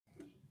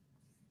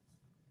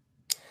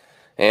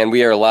And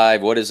we are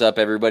live. What is up,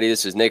 everybody?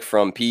 This is Nick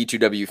from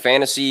P2W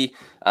Fantasy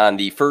on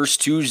the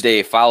first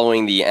Tuesday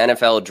following the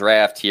NFL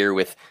draft here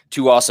with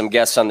two awesome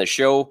guests on the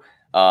show.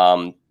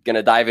 Going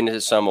to dive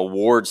into some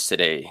awards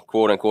today,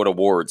 quote-unquote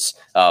awards,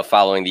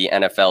 following the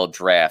NFL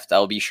draft.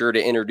 I'll be sure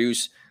to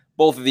introduce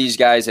both of these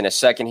guys in a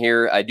second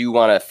here. I do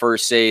want to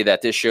first say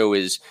that this show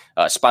is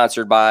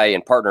sponsored by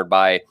and partnered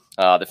by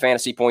the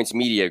Fantasy Points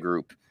Media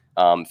Group.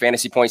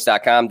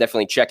 FantasyPoints.com,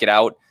 definitely check it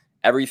out.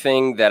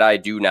 Everything that I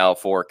do now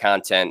for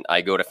content, I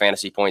go to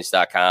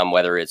fantasypoints.com,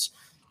 whether it's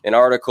an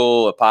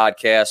article, a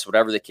podcast,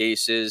 whatever the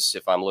case is.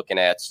 If I'm looking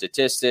at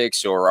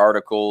statistics or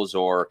articles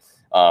or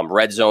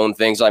red zone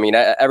things, I mean,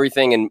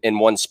 everything in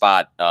one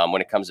spot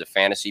when it comes to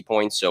fantasy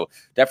points. So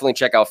definitely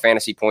check out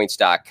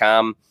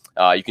fantasypoints.com.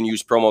 You can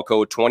use promo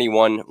code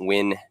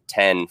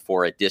 21win10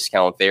 for a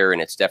discount there,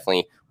 and it's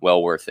definitely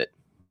well worth it.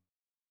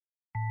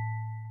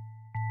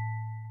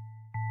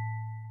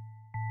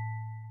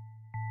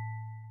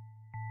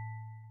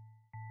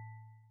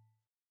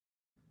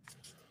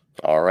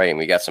 All right, and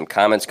we got some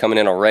comments coming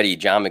in already.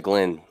 John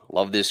McGlynn,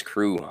 love this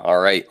crew. All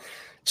right.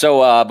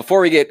 So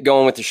before we get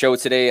going with the show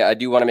today, I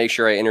do want to make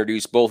sure I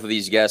introduce both of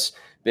these guests.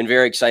 Been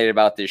very excited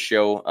about this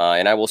show,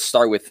 and I will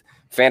start with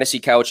Fantasy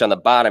Couch on the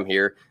bottom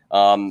here.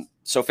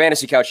 So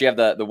Fantasy Couch, you have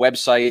the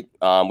website,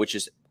 which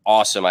is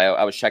awesome.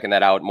 I was checking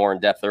that out more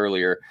in depth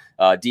earlier.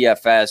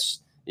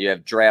 DFS, you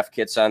have draft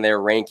kits on there,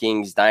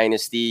 rankings,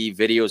 dynasty,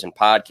 videos, and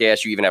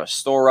podcasts. You even have a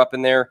store up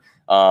in there.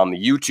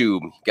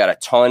 YouTube, got a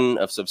ton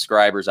of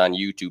subscribers on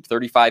YouTube,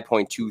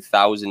 35.2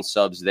 thousand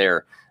subs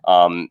there.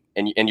 And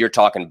you're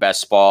talking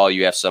best ball.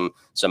 You have some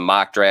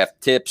mock draft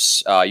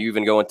tips. You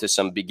even go into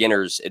some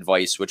beginners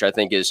advice, which I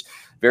think is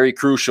very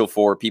crucial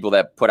for people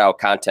that put out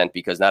content,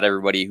 because not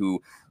everybody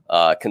who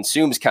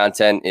consumes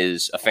content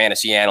is a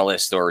fantasy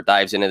analyst or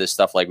dives into this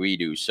stuff like we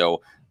do.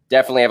 So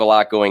definitely have a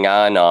lot going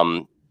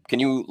on.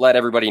 Can you let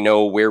everybody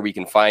know where we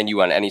can find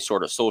you on any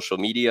sort of social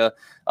media?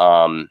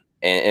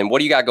 And what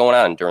do you got going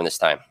on during this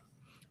time?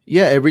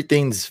 Yeah,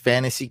 everything's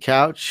Fantasy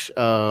Couch.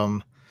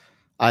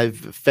 I've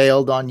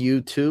failed on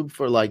YouTube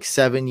for like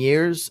 7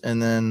 years, and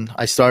then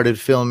I started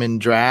filming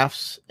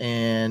drafts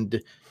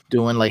and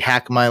doing like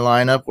Hack My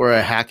Lineup, where I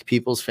hack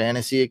people's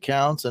fantasy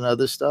accounts and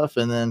other stuff.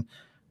 And then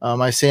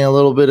I seen a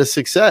little bit of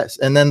success.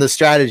 And then the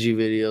strategy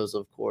videos,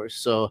 of course.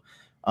 So,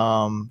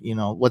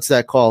 what's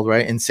that called,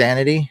 right?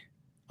 Insanity.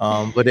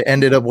 But it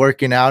ended up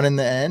working out in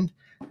the end.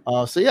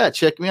 So, yeah,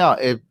 check me out.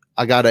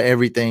 I got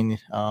everything,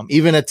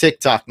 even a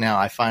TikTok now.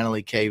 I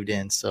finally caved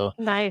in. So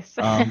nice.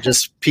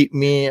 Just peep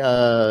me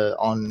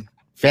on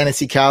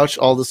Fantasy Couch,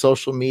 all the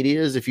social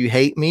medias. If you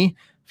hate me,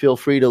 feel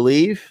free to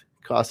leave.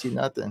 Costs you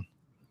nothing.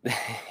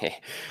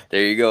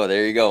 There you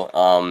go.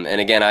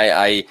 And again,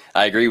 I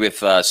agree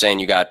with saying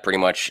you got pretty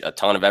much a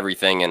ton of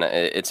everything. And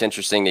it's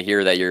interesting to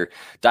hear that you're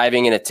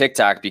diving into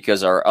TikTok,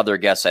 because our other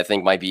guests, I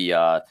think, might be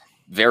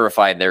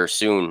verified there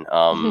soon.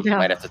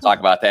 Might have to talk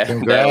about that, a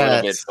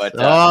little bit. But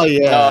no,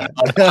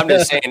 I'm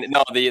just saying,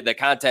 no, the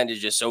content is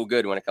just so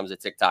good when it comes to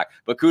TikTok.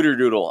 But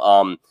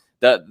Cooterdoodle,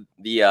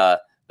 the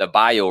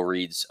bio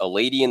reads, "A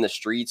lady in the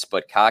streets,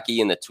 but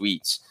cocky in the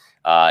tweets."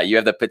 You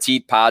have the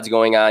petite pods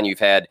going on. You've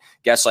had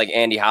guests like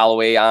Andy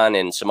Holloway on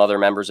and some other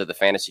members of the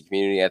fantasy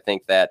community. I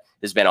think that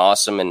has been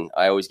awesome, and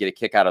I always get a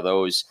kick out of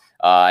those.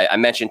 I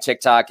mentioned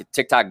TikTok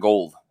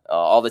Gold.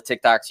 All the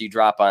TikToks you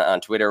drop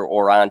on Twitter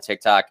or on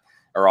TikTok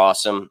are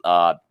awesome.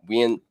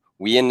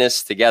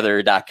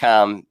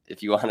 WeInThisTogether.com,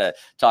 if you want to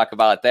talk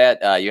about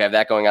that. You have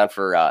that going on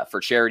for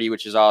charity,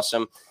 which is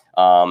awesome.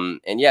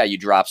 And yeah, you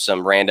drop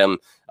some random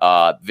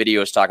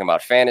videos talking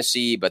about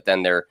fantasy, but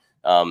then they're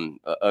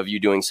of you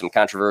doing some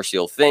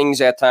controversial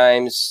things at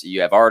times. You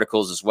have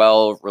articles as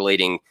well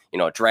relating,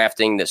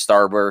 drafting, the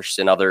starburst,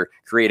 and other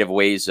creative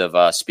ways of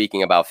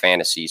speaking about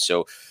fantasy.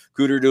 So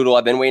Cooterdoodle,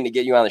 I've been waiting to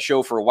get you on the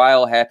show for a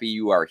while. Happy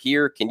you are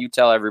here. Can you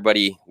tell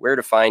everybody where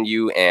to find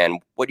you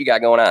and what you got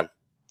going on?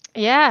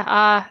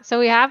 Yeah. So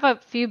we have a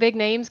few big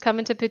names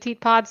coming to Petite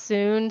Pod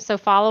soon. So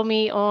follow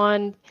me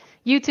on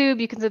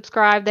YouTube. You can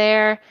subscribe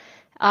there.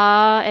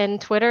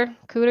 And Twitter,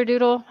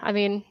 Cooterdoodle. I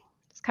mean,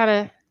 it's kind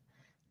of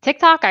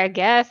TikTok, I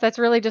guess. That's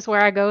really just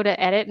where I go to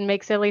edit and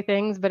make silly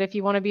things. But if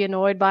you want to be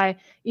annoyed by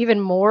even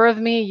more of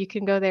me, you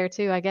can go there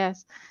too, I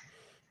guess.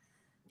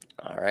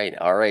 All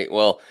right.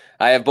 Well,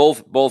 I have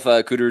both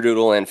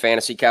Cooterdoodle and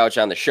Fantasy Couch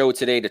on the show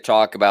today to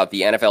talk about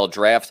the NFL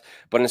draft.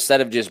 But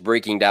instead of just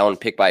breaking down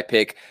pick by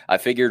pick, I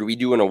figured we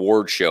do an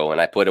award show, and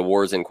I put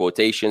awards in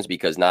quotations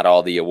because not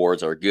all the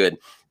awards are good.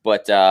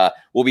 But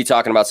we'll be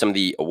talking about some of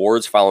the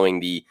awards following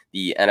the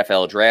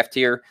NFL draft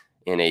here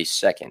in a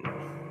second.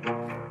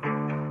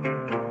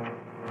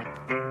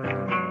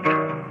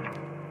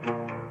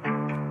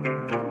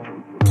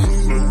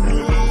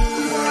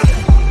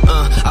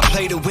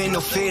 To win, no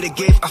fear to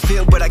give. I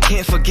feel, but I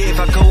can't forgive.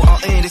 I go all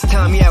in this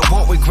time, yeah, I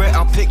won't regret.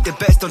 I'll pick the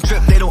best on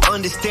trip. They don't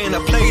understand. I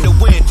play to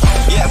win.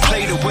 Yeah, I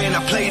play to win.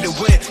 I play to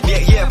win.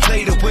 Yeah, I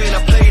play to win.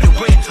 I play to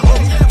win.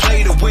 Oh,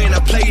 play to win. I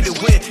play to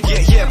win.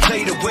 Yeah, I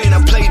play to win.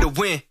 I play to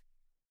win.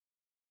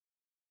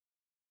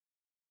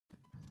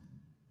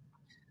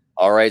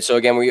 All right. So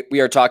again, we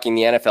are talking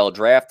the NFL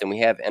draft, and we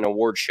have an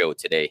award show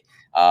today.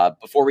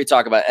 Before we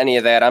talk about any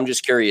of that, I'm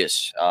just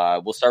curious.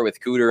 We'll start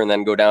with Cooter and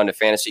then go down to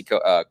Fantasy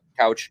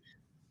Couch.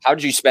 How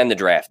did you spend the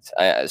draft?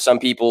 Some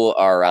people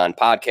are on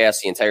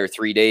podcasts the entire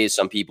 3 days.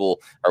 Some people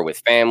are with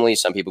family.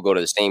 Some people go to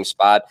the same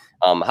spot.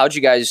 How did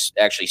you guys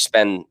actually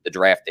spend the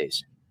draft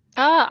days?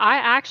 I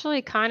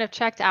actually kind of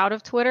checked out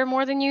of Twitter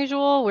more than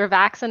usual. We're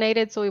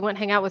vaccinated, so we went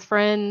hang out with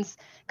friends,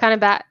 kind of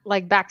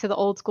back to the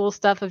old school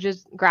stuff of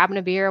just grabbing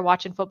a beer,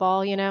 watching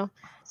football,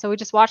 So we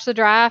just watched the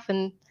draft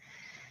and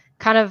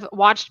kind of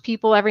watched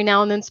people every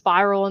now and then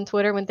spiral on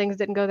Twitter when things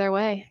didn't go their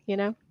way,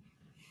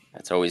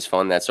 That's always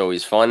fun.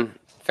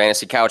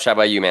 Fantasy Couch, how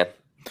about you, man?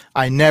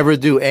 I never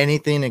do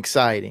anything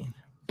exciting,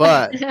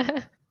 but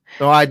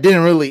no, I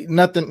didn't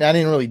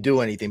really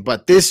do anything,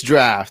 but this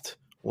draft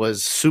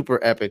was super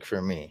epic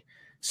for me.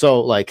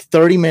 So like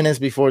 30 minutes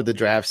before the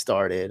draft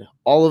started,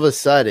 all of a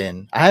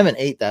sudden, I haven't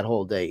ate that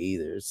whole day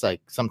either. It's like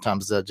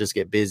sometimes I just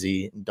get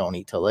busy and don't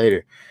eat till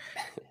later.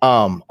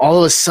 All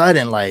of a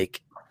sudden,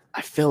 like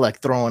I feel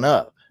like throwing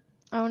up.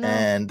 Oh no.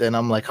 And then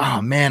I'm like,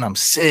 oh man, I'm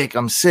sick.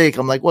 I'm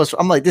like,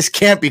 I'm like, this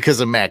can't be because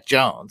of Mac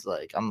Jones.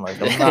 I'm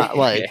not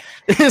like,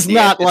 it's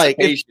not like,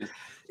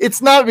 it's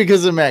not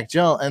because of Mac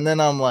Jones. And then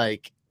I'm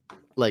like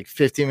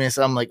 15 minutes,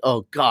 I'm like,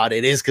 oh God,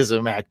 it is because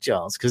of Mac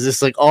Jones. Cause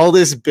it's like all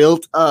this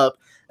built up.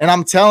 And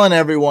I'm telling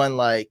everyone,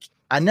 like,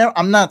 I'm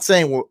not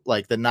saying we're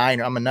like the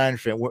Niner. I'm a Niner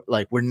fan.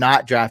 We're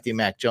not drafting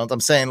Mac Jones. I'm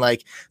saying,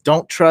 like,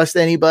 don't trust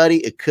anybody.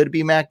 It could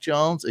be Mac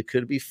Jones. It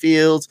could be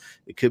Fields.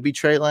 It could be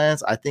Trey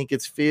Lance. I think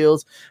it's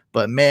Fields.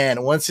 But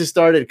man, once it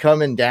started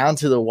coming down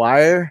to the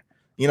wire,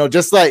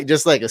 just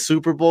like a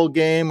Super Bowl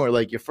game or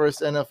like your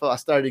first NFL, I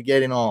started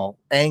getting all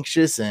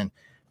anxious and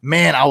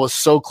man, I was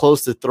so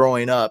close to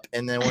throwing up.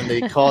 And then when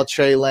they called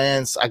Trey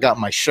Lance, I got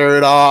my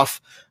shirt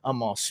off.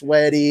 I'm all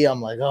sweaty.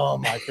 I'm like, oh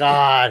my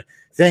God,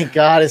 thank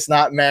God it's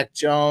not Mac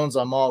Jones.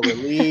 I'm all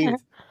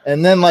relieved.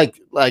 And then like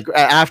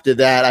after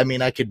that, I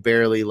mean, I could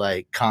barely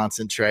like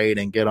concentrate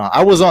and get on.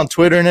 I was on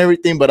Twitter and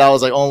everything, but I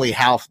was like only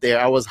half there.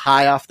 I was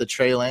high off the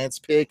Trey Lance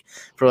pick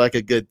for like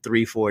a good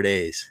 3-4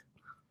 days.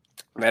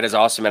 That is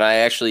awesome. And I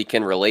actually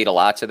can relate a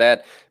lot to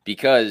that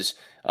because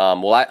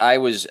I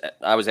was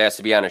asked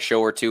to be on a show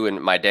or two,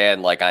 and my dad,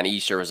 like on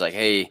Easter, was like,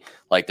 hey,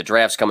 like the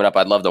draft's coming up.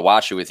 I'd love to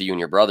watch it with you and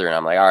your brother. And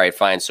I'm like, all right,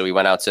 fine. So we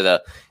went out to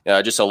the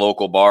just a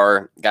local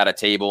bar, got a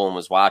table and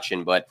was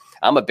watching. But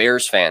I'm a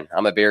Bears fan.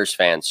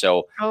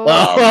 So more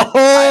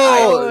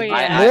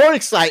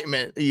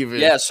excitement even.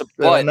 Yes,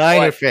 but a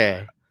Niner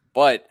fan.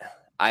 But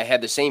I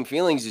had the same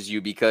feelings as you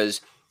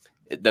because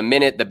the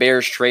minute the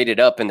Bears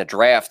traded up in the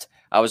draft,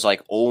 I was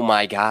like, oh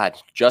my God,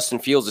 Justin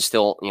Fields is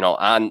still,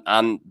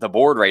 on the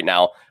board right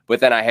now.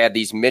 But then I had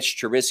these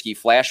Mitch Trubisky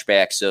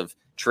flashbacks of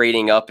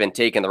trading up and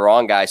taking the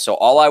wrong guy. So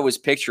all I was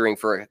picturing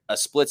for a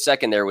split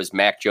second there was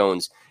Mac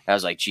Jones. I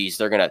was like, geez,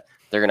 they're gonna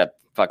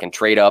fucking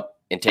trade up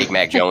and take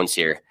Mac Jones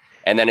here.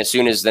 And then as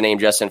soon as the name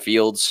Justin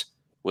Fields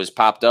was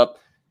popped up,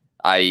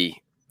 I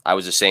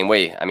was the same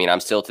way. I mean, I'm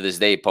still to this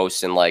day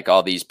posting like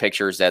all these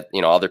pictures that,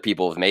 other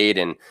people have made.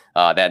 And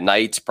that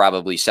night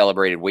probably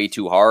celebrated way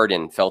too hard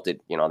and felt it,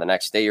 the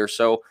next day or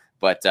so.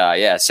 But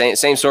yeah,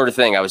 same sort of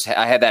thing.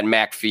 I had that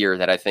Mac fear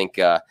that I think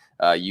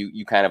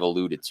you kind of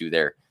alluded to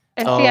there.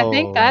 And see, I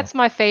think that's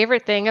my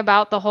favorite thing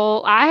about the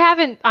whole,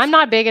 I'm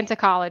not big into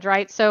college,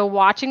 right? So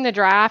watching the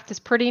draft is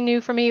pretty new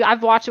for me.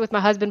 I've watched it with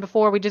my husband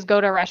before. We just go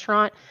to a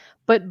restaurant.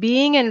 But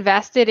being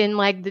invested in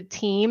like the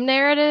team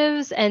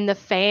narratives and the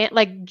fan,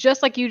 like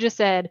just like you just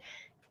said,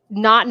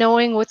 not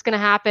knowing what's going to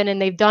happen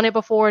and they've done it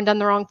before and done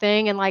the wrong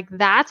thing. And like,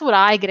 that's what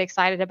I get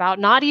excited about.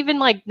 Not even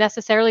like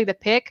necessarily the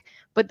pick,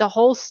 but the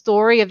whole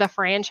story of the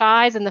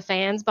franchise and the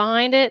fans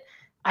behind it.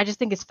 I just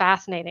think it's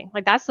fascinating.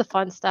 Like that's the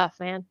fun stuff,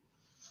 man.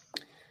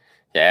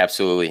 Yeah,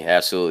 absolutely.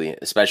 Absolutely.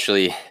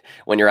 Especially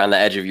when you're on the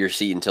edge of your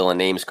seat until a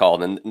name's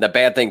called. And the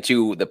bad thing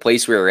too, the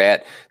place we were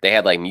at, they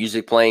had like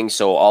music playing.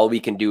 So all we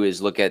can do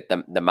is look at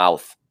the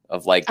mouth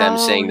of like them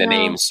saying the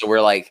names. So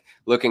we're like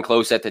looking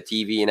close at the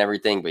TV and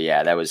everything. But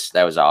yeah, that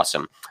was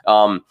awesome.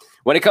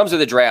 When it comes to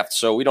the draft,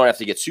 so we don't have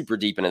to get super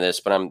deep into this,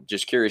 but I'm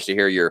just curious to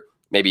hear your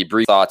maybe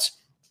brief thoughts.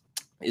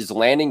 Is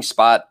landing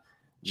spot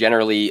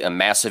generally a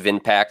massive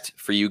impact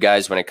for you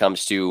guys when it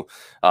comes to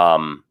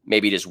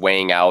maybe just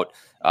weighing out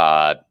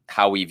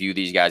how we view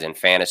these guys in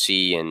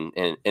fantasy and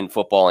in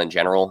football in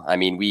general? I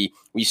mean,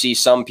 we see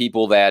some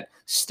people that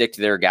stick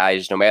to their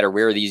guys no matter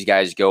where these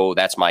guys go.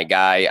 That's my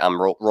guy. I'm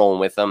rolling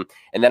with them.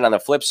 And then on the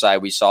flip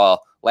side, we saw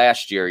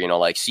last year,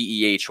 like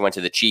CEH went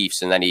to the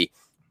Chiefs and then he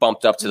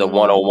bumped up to the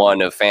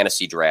 101 of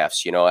fantasy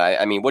drafts.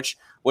 I mean,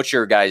 what's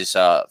your guys'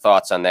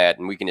 thoughts on that?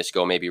 And we can just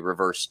go maybe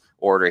reverse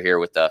order here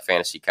with the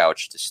Fantasy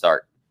Couch to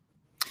start.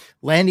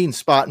 Landing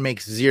spot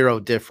makes zero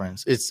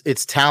difference.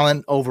 It's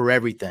talent over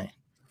everything.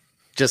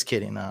 Just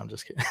kidding. No, I'm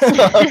just kidding.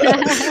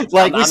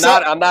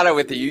 I'm not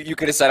with you. You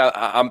could have said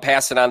I'm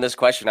passing on this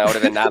question. I would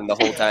have been nodding the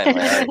whole time.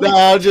 No,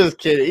 I'm just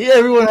kidding. Yeah,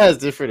 everyone has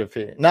different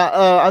opinions.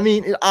 Now, I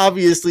mean, it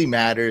obviously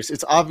matters.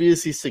 It's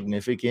obviously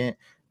significant.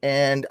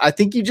 And I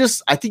think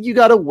you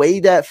got to weigh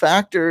that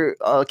factor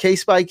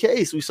case by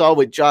case. We saw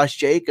with Josh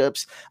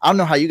Jacobs. I don't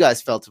know how you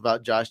guys felt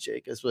about Josh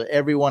Jacobs, but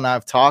everyone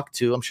I've talked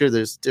to, I'm sure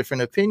there's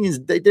different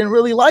opinions. They didn't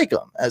really like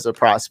him as a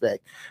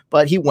prospect,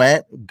 but he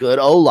went good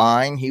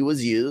O-line. He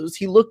was used.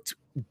 He looked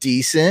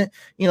decent.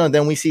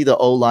 Then we see the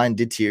O-line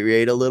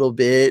deteriorate a little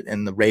bit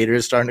and the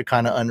Raiders starting to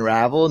kind of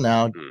unravel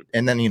now.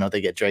 And then,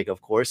 they get Drake,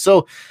 of course.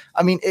 So,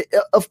 I mean,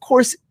 of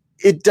course,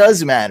 it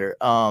does matter.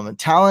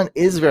 Talent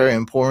is very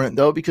important,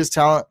 though, because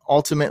talent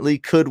ultimately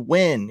could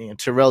win.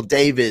 Terrell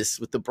Davis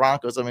with the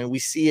Broncos. I mean, we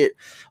see it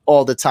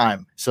all the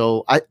time.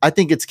 So I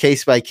think it's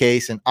case by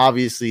case, and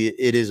obviously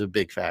it is a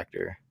big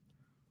factor.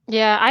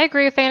 Yeah, I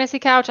agree with Fantasy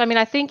Couch. I mean,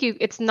 I think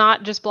it's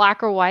not just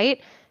black or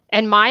white.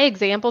 And my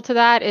example to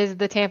that is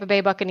the Tampa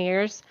Bay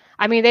Buccaneers.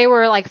 I mean, they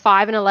were like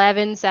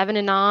 5-11,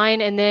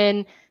 7-9, and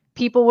then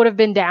people would have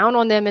been down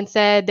on them and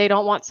said they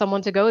don't want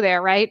someone to go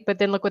there, right? But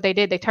then look what they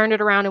did. They turned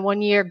it around in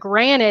 1 year.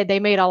 Granted, they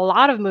made a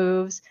lot of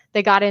moves.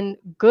 They got in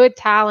good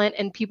talent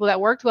and people that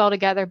worked well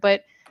together.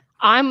 But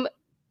I'm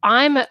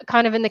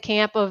kind of in the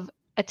camp of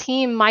a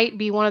team might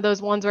be one of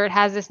those ones where it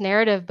has this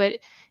narrative, but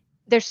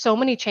there's so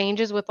many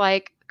changes with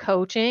like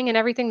coaching and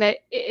everything that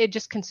it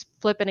just can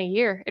flip in a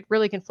year. It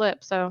really can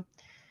flip. So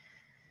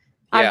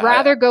yeah, I'd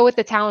rather go with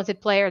the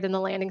talented player than the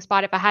landing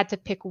spot if I had to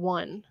pick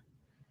one.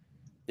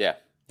 Yeah.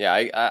 Yeah,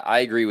 I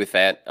agree with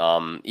that.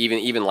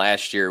 Even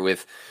last year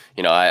with,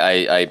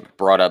 I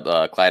brought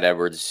up Clyde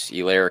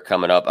Edwards-Helaire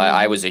coming up.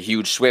 I was a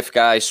huge Swift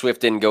guy.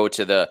 Swift didn't go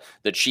to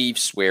the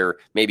Chiefs where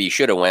maybe he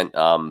should have went.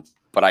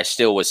 But I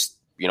still was,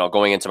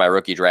 going into my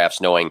rookie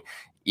drafts knowing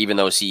even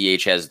though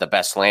CEH has the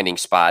best landing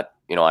spot,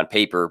 on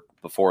paper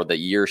before the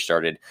year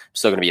started, I'm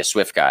still going to be a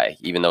Swift guy.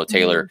 Even though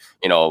Taylor,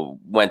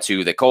 went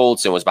to the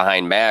Colts and was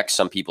behind Max,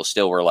 some people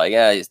still were like,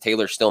 yeah,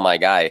 Taylor's still my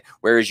guy.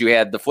 Whereas you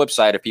had the flip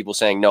side of people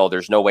saying, no,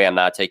 there's no way I'm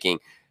not taking,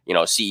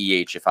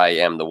 CEH if I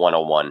am the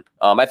 101.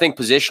 I think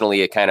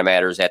positionally it kind of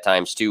matters at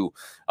times too.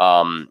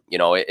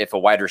 If a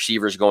wide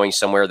receiver is going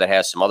somewhere that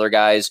has some other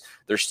guys,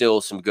 there's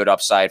still some good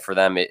upside for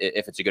them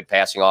if it's a good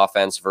passing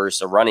offense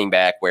versus a running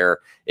back where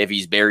if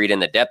he's buried in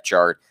the depth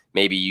chart,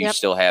 maybe you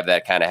still have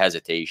that kind of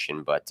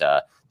hesitation. But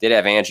did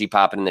have Angie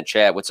popping in the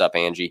chat. What's up,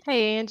 Angie?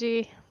 Hey,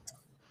 Angie.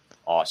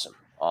 Awesome.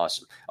 All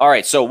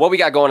right, so what we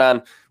got going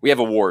on, we have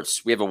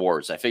awards.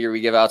 I figure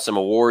we give out some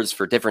awards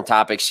for different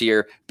topics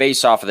here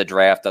based off of the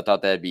draft. I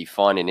thought that'd be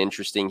fun and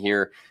interesting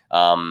here.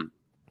 And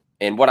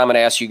what I'm going to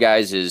ask you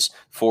guys is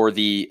for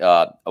the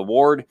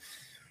award,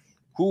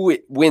 who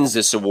wins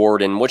this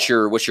award and what's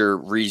your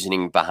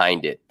reasoning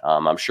behind it?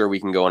 I'm sure we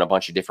can go in a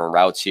bunch of different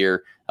routes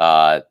here.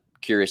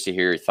 Curious to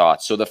hear your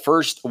thoughts. So the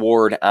first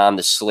award on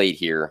the slate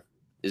here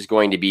is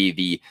going to be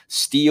the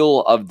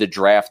Steal of the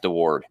Draft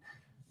Award.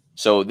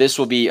 So this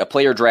will be a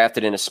player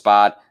drafted in a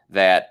spot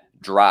that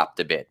dropped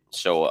a bit.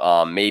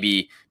 So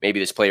maybe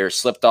this player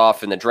slipped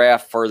off in the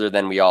draft further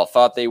than we all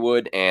thought they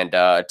would, and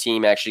a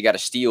team actually got a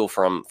steal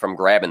from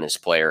grabbing this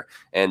player.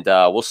 And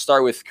we'll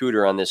start with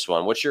Cooter on this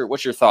one. What's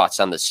your thoughts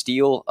on the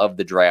Steal of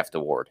the Draft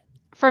Award?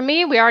 For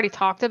me, we already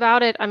talked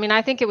about it. I mean,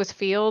 I think it was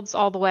Fields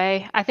all the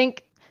way. I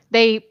think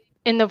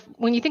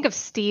when you think of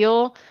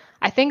steal,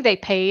 I think they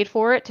paid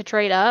for it to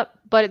trade up,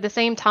 but at the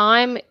same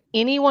time,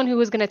 anyone who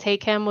was going to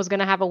take him was going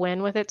to have a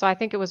win with it. So I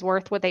think it was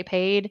worth what they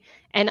paid.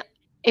 And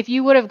if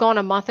you would have gone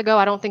a month ago,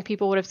 I don't think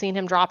people would have seen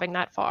him dropping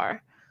that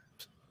far.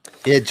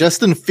 Yeah,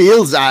 Justin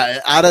Fields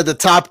out of the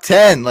top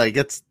 10. Like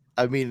it's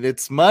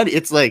money.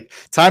 It's like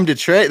time to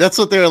trade. That's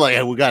what they're like.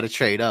 Hey, we got to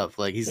trade up.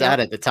 Like he's out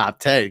at the top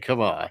 10. Come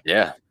on.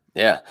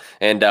 Yeah.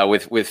 And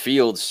with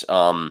Fields,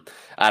 I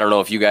don't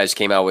know if you guys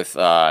came out with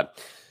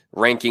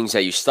rankings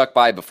that you stuck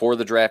by before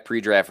the draft,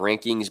 pre-draft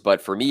rankings.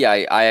 But for me,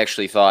 I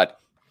actually thought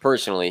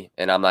personally,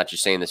 and I'm not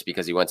just saying this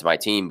because he went to my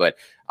team, but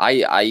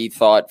I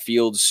thought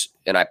Fields,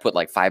 and I put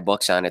like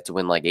 $5 on it to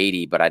win like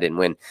 80, but I didn't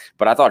win.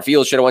 But I thought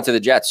Fields should have went to the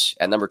Jets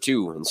at number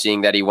 2, and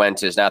seeing that he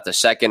went as not the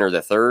second or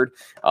the third,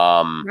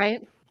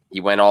 right? He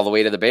went all the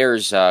way to the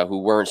Bears, who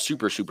weren't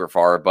super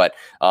far. But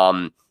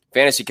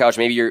Fantasy Couch,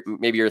 maybe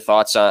your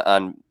thoughts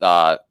on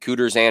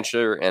Cooter's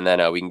answer, and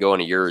then we can go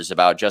into yours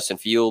about Justin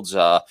Fields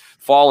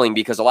falling,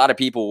 because a lot of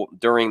people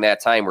during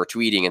that time were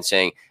tweeting and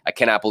saying, I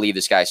cannot believe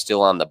this guy's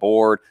still on the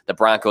board. The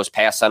Broncos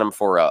passed on him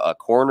for a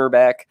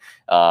cornerback,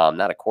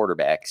 not a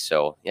quarterback.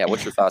 So, yeah,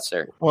 what's your thoughts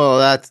there? Well,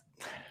 that's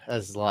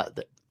a lot.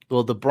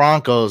 Well, the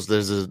Broncos,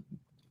 there's a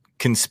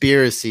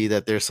conspiracy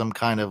that there's some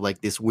kind of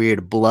like this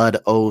weird blood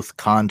oath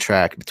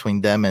contract between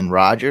them and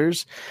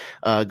Rodgers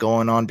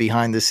going on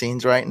behind the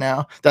scenes right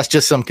now. That's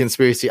just some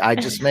conspiracy I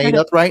just made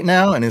up right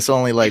now, and it's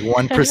only like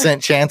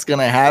 1% chance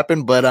gonna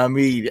happen. But I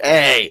mean,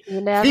 hey,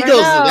 if he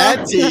goes to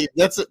that team,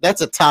 that's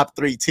a top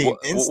 3 team.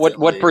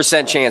 What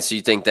percent chance do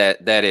you think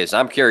that is?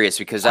 I'm curious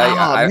because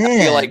I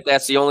feel like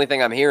that's the only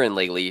thing I'm hearing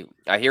lately.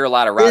 I hear a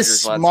lot of Rodgers.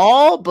 It's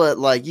small, but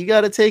like you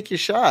got to take your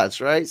shots,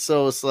 right?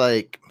 So it's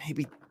like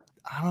maybe.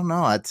 I don't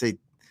know. I'd say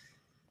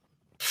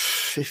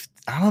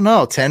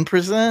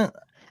 10%.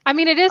 I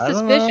mean, it is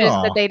suspicious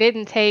that they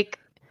didn't take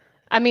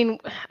I mean,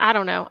 I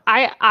don't know.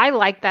 I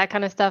like that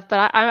kind of stuff,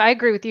 but I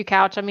agree with you,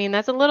 Couch. I mean,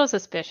 that's a little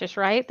suspicious,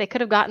 right? They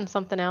could have gotten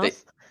something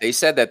else. They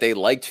said that they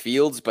liked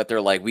Fields, but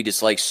they're like, we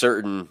just like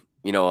certain,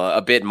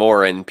 a bit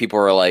more. And people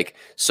are like,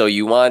 so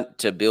you want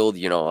to build,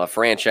 a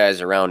franchise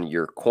around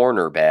your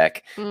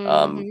cornerback.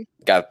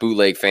 Got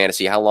bootleg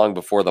fantasy. How long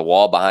before the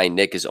wall behind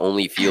Nick is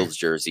only Fields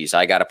jerseys?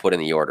 I got to put in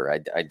the order.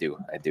 I do.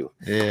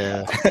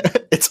 Yeah.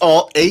 It's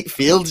all 8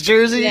 Fields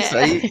jerseys.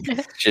 Yeah.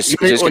 Just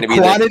going to be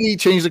quantity.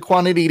 Change the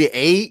quantity to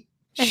 8.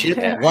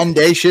 One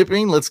day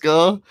shipping. Let's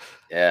go.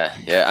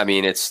 Yeah. I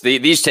mean,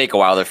 these take a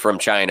while. They're from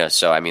China,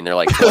 so I mean, they're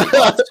like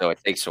 $20, so it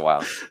takes a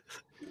while.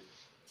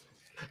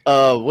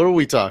 What are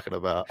we talking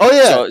about? Oh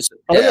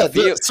yeah,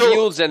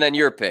 Fields, and then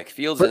your pick.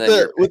 Fields, and then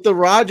your pick. With the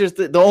Rodgers,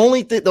 the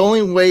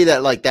only way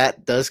that like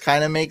that does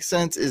kind of make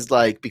sense is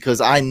like because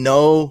I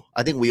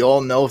think we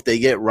all know if they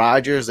get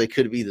Rodgers, they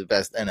could be the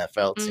best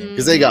NFL team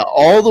because they got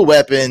all the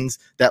weapons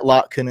that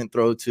Locke couldn't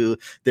throw to.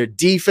 Their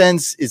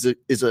defense is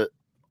a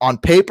on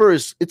paper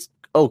it's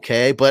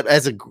okay, but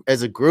as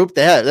a group,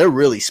 they're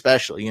really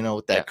special.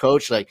 With that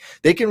coach, like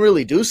they can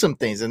really do some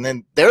things. And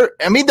then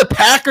the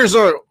Packers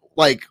are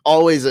like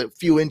always a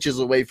few inches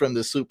away from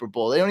the Super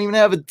Bowl. They don't even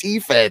have a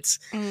defense.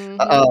 They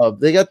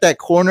got that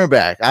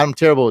cornerback. I'm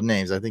terrible with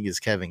names. I think it's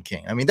Kevin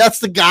King. I mean, that's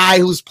the guy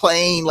who's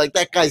playing. Like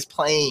that guy's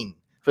playing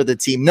for the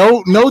team.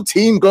 No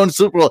team going to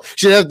Super Bowl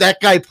should have that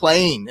guy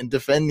playing and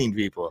defending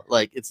people.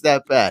 Like it's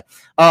that bad.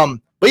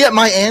 But yeah,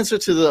 my answer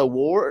to the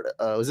award,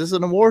 is this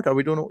an award? Are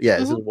we doing it? Yeah,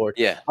 it's an award.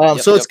 Yeah.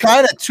 So it's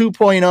kind of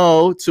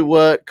 2.0 to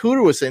what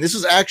Cooter was saying. This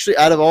was actually,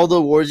 out of all the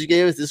awards you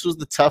gave us, this was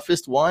the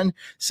toughest one.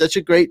 Such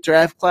a great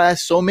draft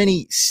class. So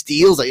many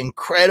steals, like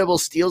incredible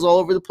steals all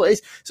over the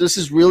place. So this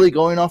is really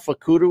going off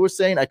what Cooter was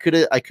saying. I could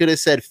have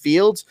said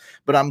Fields,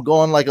 but I'm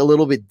going like a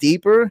little bit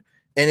deeper.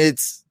 And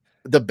it's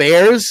the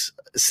Bears,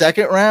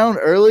 second round,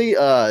 early,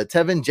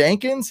 Tevin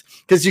Jenkins.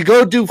 Because you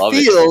go do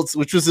Fields,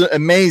 which was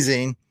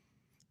amazing.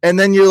 And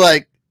then you're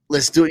like,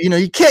 let's do it.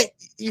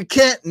 You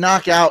can't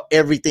knock out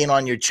everything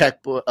on your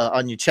checkbook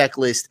on your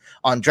checklist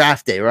on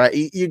draft day, right?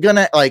 You're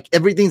gonna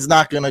everything's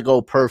not gonna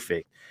go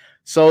perfect.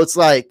 So it's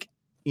like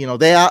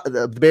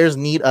the Bears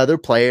need other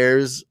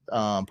players,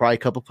 probably a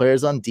couple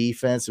players on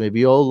defense,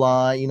 maybe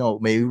O-line,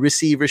 maybe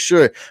receiver,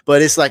 sure.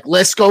 But it's like,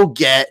 let's go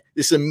get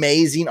this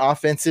amazing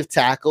offensive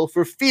tackle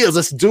for Fields.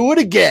 Let's do it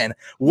again.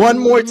 One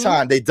more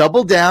time. They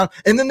double down,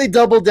 and then they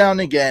double down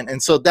again.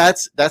 And so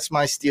that's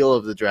my steal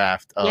of the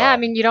draft. Yeah, I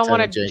mean, you don't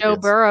want a Joe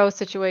Burrow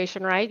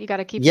situation, right? You got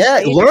to keep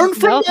learn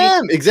from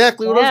them.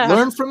 Exactly what I was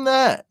learn from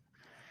that.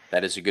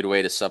 That is a good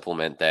way to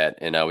supplement that.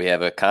 And we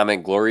have a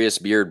comment, Glorious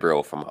Beard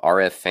Bro from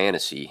RF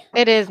Fantasy.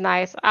 It is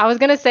nice. I was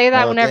going to say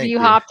that whenever you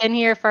hopped in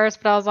here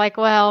first, but I was like,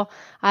 well,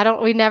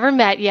 we never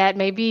met yet.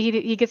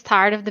 Maybe he gets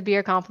tired of the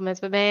beer compliments,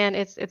 but man,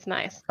 it's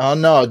nice. Oh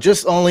no,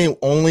 just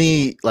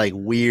only like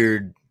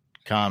weird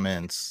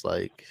comments.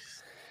 Like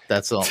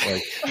that's all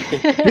like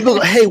people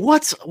go, hey,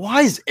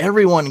 why is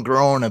everyone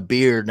growing a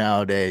beard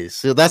nowadays?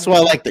 So that's why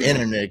I like the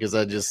internet, because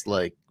I just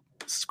like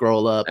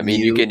scroll up. I mean,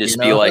 you can just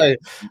be like,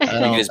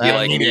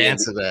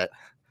 answer that.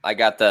 I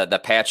got the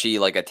patchy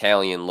like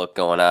Italian look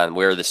going on,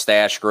 where the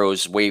stash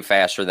grows way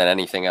faster than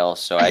anything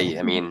else. So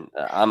I mean,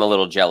 I'm a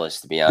little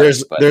jealous, to be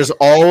honest. There's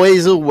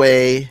always a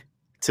way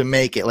to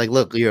make it. Like,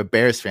 look, you're a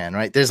Bears fan,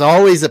 right? There's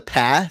always a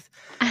path.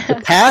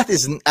 The path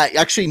is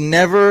actually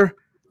never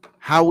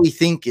how we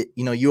think it.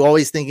 You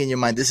always think in your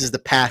mind, this is the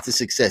path to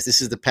success.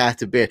 This is the path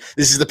to Bear.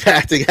 This is the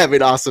path to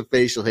having awesome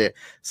facial hair.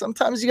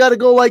 Sometimes you got to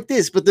go like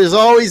this, but there's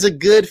always a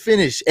good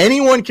finish.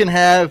 Anyone can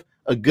have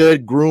a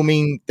good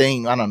grooming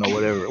thing. I don't know,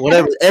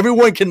 whatever.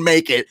 Everyone can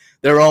make it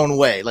their own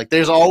way. Like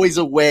there's always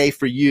a way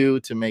for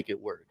you to make it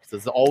work.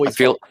 There's always.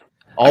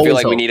 I feel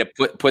like we need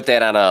to put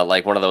that on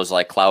like one of those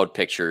like cloud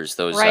pictures,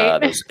 those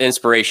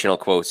inspirational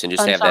quotes, and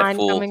just sunshine have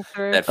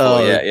that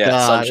full.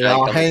 God.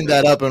 I'll hang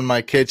that up in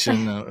my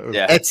kitchen.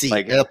 Etsy.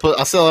 Like,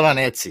 I'll sell it on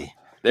Etsy.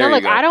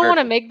 I don't want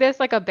to make this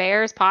like a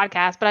Bears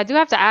podcast, but I do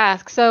have to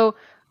ask. So,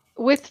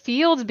 with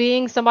Fields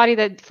being somebody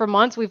that for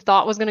months we've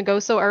thought was going to go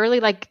so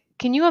early, like,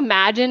 can you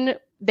imagine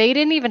they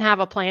didn't even have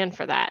a plan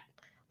for that?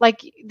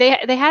 Like, they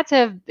had to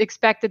have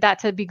expected that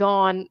to be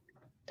gone.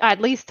 At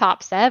least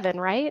top 7,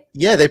 right?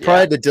 Yeah, they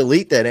probably had to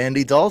delete that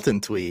Andy Dalton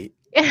tweet.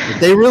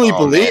 They really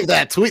believed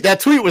that tweet. That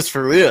tweet was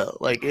for real.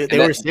 Like they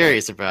were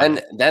serious about it.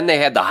 And then they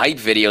had the hype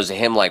videos of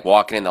him like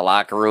walking in the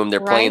locker room. They're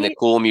playing the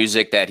cool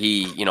music that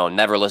he,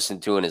 never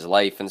listened to in his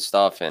life and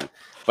stuff.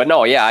 But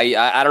no, yeah,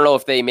 I don't know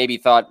if they maybe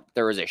thought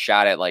there was a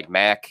shot at like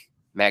Mac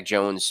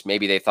Jones.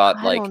 Maybe they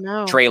thought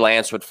like Trey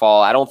Lance would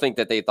fall. I don't think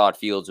that they thought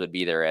Fields would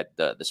be there at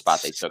the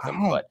spot they took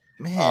him. But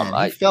man,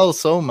 he fell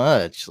so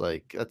much.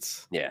 Like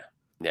that's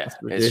Yeah,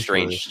 it's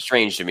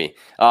strange to me.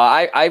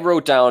 I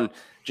wrote down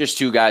just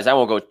 2 guys. I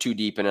won't go too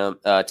deep into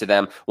to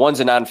them.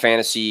 One's a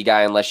non-fantasy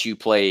guy unless you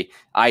play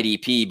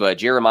IDP, but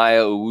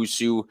Jeremiah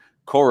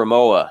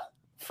Owusu-Koramoah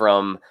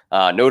from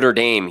Notre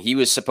Dame. He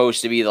was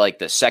supposed to be like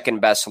the second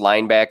best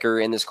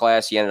linebacker in this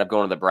class. He ended up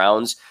going to the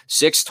Browns.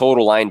 6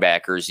 total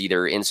linebackers,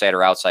 either inside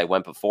or outside,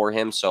 went before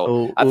him.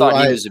 So I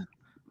thought he was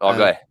 – go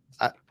ahead.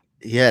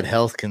 he had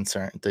health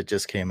concern that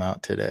just came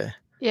out today.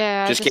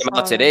 Yeah, Just came saw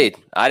out that. today.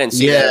 I didn't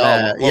see that at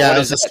all. Yeah, What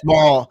it is was a that?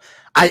 small.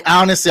 I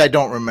honestly I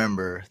don't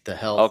remember the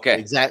health Okay,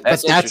 exact,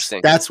 that's but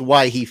interesting. that's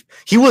why he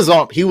was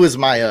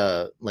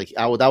my like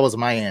that was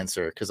my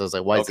answer because I was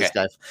like, why is this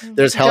guy?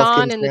 There's health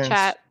concerns.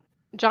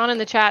 John in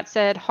the chat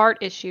said heart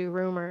issue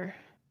rumor.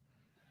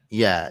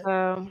 Yeah,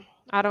 So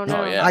I don't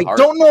know. Oh, yeah. I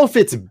don't know if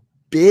it's a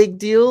big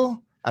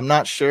deal. I'm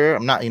not sure. You're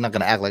not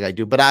gonna act like I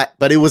do, but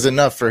it was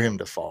enough for him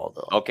to fall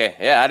though. Okay,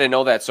 yeah, I didn't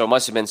know that, so it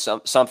must have been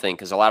something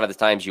because a lot of the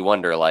times you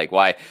wonder like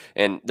why.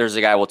 And there's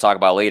a guy we'll talk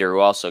about later who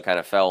also kind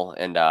of fell,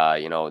 and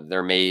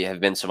there may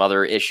have been some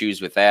other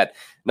issues with that.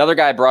 Another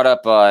guy brought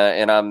up,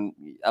 and I'm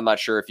not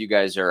sure if you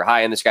guys are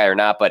high on this guy or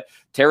not, but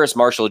Terrace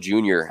Marshall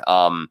Jr.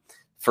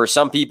 For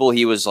some people,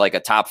 he was like a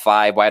top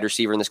 5 wide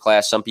receiver in this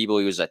class. Some people,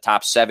 he was a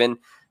top 7.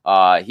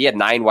 He had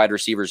 9 wide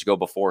receivers go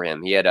before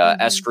him. He had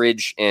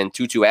Eskridge and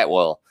Tutu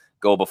Atwell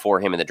go before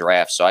him in the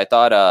draft. So I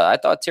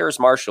thought Terrace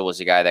Marshall was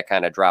a guy that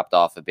kind of dropped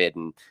off a bit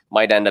and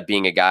might end up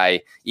being a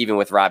guy, even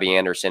with Robbie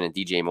Anderson and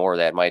DJ Moore,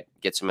 that might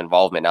get some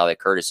involvement now that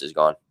Curtis is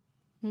gone.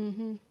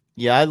 Mm-hmm.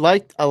 Yeah, I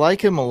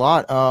like him a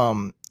lot.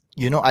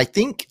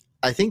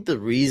 I think the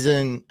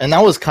reason, and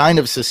I was kind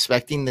of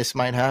suspecting this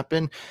might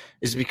happen,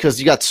 is because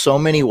you got so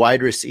many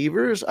wide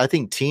receivers. I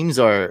think teams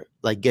are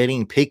like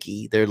getting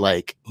picky. They're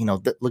like,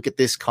 look at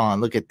this con,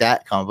 look at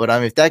that con. But I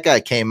mean, if that guy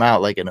came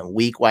out like in a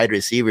weak wide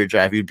receiver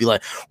draft, you'd be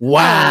like,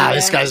 wow,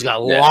 this guy's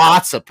got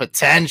lots of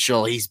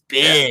potential. He's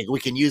big. We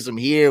can use him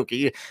here.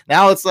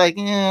 Now it's like,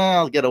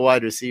 I'll get a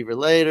wide receiver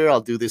later. I'll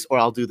do this, or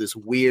I'll do this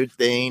weird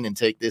thing and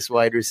take this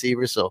wide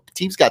receiver. So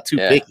teams got too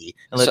picky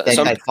and let that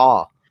guy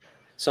fall.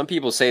 Some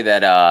people say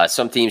that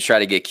some teams try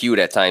to get cute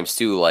at times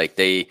too. Like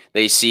they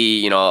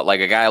see, like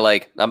a guy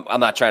like, I'm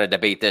not trying to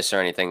debate this or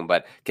anything,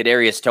 but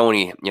Kadarius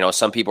Toney,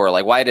 some people are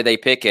like, why did they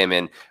pick him?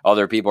 And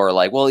other people are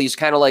like, well, he's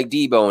kind of like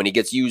Debo and he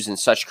gets used in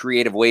such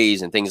creative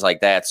ways and things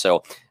like that.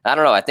 So I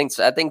don't know. I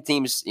think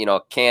teams,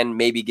 can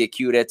maybe get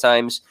cute at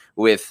times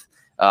with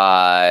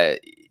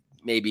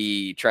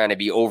maybe trying to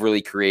be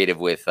overly creative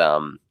with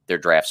their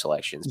draft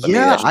selections.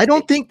 But I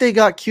don't think they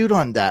got cute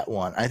on that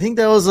one. I think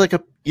that was like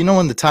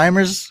when the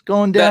timer's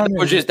going down. That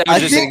was just an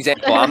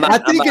example.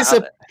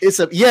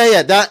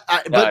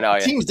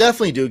 Teams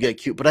definitely do get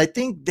cute. But I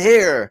think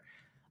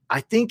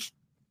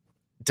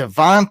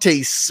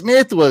Devontae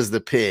Smith was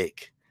the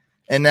pick.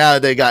 And now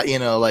they got,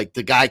 like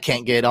the guy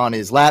can't get on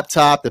his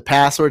laptop. The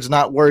password's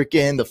not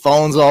working. The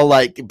phone's all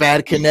like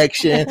bad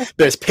connection.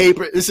 There's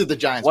paper. This is the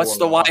Giants. What's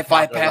the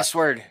Wi-Fi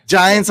password?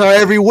 Giants are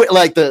everywhere.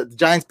 Like the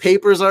Giants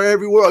papers are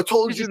everywhere. I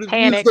told you to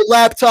use the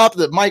laptop.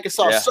 The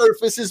Microsoft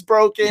Surface is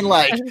broken.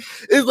 Like,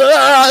 it's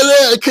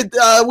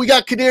like, we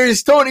got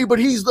Kadarius Toney, but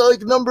he's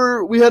like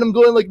we had him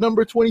going like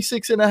number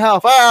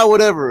 26.5.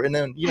 Whatever. And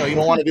then, you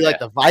don't want to be like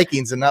the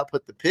Vikings and not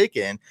put the pick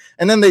in.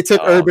 And then they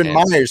took Urban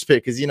Meyer's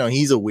pick because,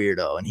 he's a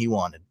weirdo and he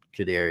wanted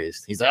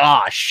Kadarius. He's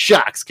like,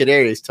 shucks,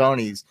 Kadarius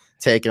Toney's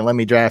taken. Let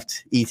me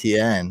draft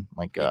ETN.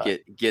 My God,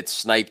 get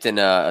sniped in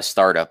a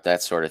startup,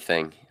 that sort of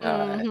thing.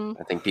 I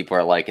think people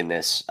are liking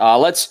this.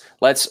 Let's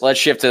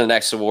shift to the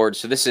next award.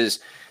 So this is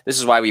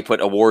why we put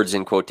awards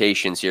in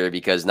quotations here,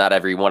 because not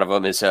every one of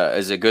them is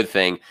a good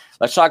thing.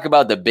 Let's talk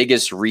about the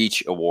biggest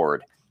reach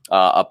award.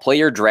 A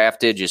player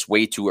drafted just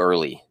way too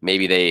early.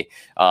 Maybe they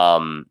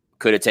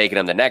could have taken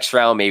him the next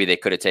round. Maybe they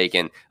could have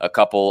taken a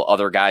couple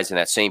other guys in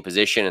that same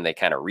position and they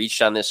kind of reached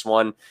on this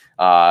one.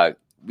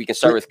 We can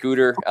start with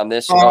Cooter on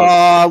this.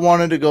 I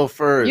wanted to go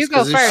first. You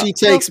go first. If she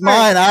takes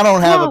mine, I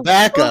don't have a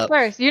backup. Go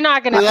first. You're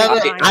not going to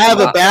I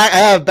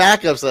have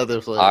backups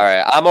other players. All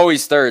right. I'm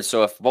always third.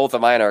 So if both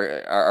of mine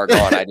are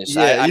gone, I just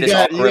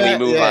awkwardly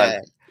move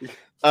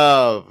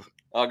on.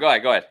 Go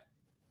ahead.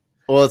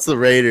 Well, it's the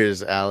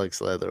Raiders, Alex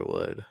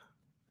Leatherwood.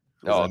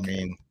 Oh, okay. I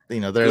mean,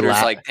 they're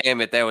like,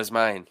 damn it, that was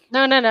mine.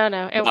 No.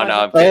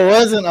 It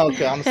wasn't.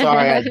 Okay, I'm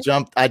sorry.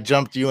 I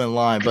jumped you in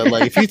line, but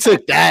like if you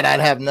took that, I'd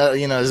have no.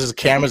 This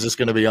camera's just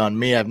going to be on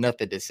me. I have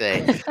nothing to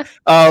say.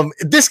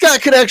 This guy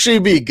could actually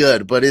be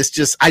good, but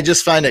I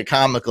just find it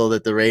comical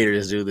that the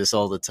Raiders do this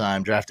all the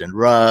time, drafting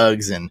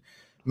Ruggs and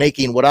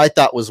making what I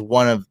thought was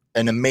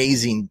an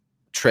amazing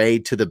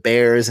trade to the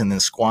Bears and then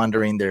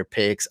squandering their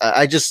picks.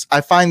 I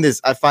find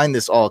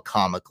this all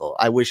comical.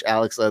 I wish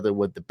Alex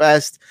Leatherwood the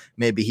best.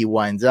 Maybe he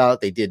winds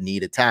out. They did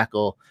need a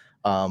tackle,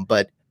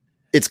 but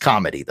it's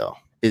comedy though.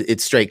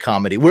 It's straight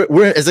comedy.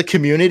 We're as a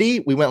community,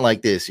 we went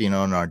like this, in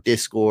our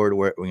Discord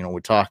where we're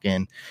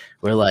talking.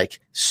 We're like,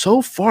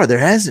 so far there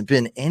hasn't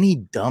been any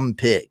dumb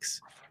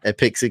picks at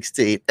pick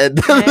 16, and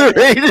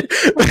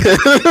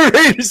the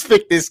Raiders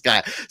picked this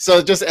guy. So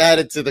it just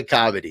added to the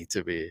comedy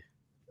to me.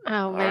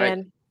 Oh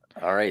man.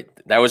 All right.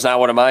 That was not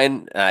one of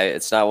mine.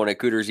 It's not one of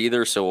Cooter's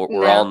either. So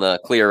we're all in the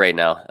clear right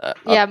now.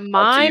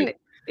 Mine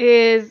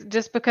is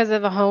just because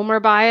of a homer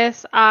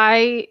bias.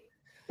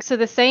 So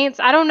the Saints,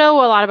 I don't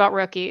know a lot about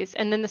rookies.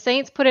 And then the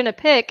Saints put in a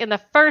pick. And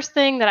the first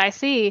thing that I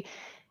see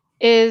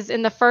is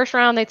in the first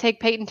round, they take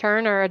Peyton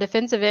Turner, a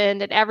defensive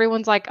end. And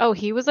everyone's like, oh,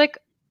 he was like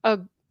a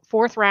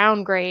 4th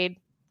round grade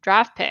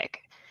draft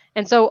pick.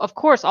 And so, of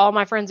course, all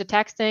my friends are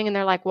texting and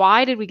they're like,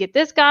 why did we get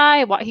this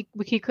guy? Why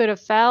he could have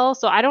fell.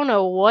 So I don't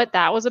know what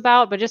that was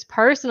about, but just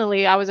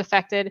personally, I was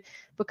affected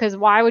because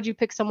why would you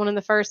pick someone in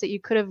the first that you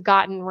could have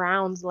gotten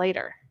rounds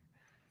later?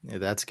 Yeah,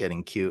 that's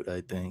getting cute,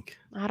 I think.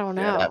 I don't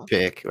know. Yeah, that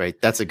pick, right?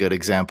 That's a good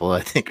example,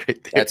 I think,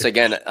 right there. That's,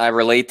 again, I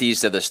relate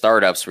these to the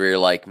startups where you're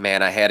like,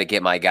 man, I had to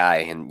get my guy,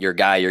 and your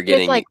guy, you're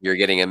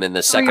getting him in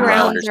the second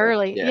round or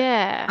early.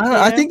 Yeah.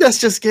 I think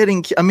that's just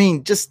getting. I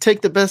mean, just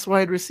take the best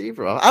wide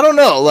receiver off. I don't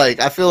know.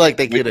 Like, I feel like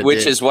they could have.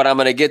 Which is what I'm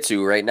going to get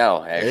to right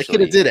now. Actually, they could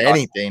have did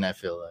anything. I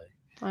feel like.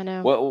 I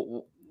know.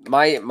 Well,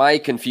 my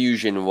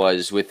confusion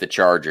was with the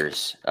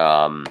Chargers.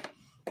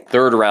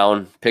 Third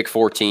round, pick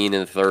 14 in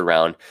the third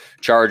round.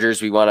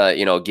 Chargers, we want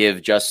to,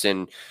 give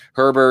Justin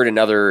Herbert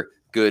another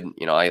good,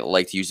 I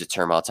like to use the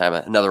term all the time,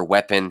 another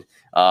weapon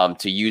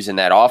to use in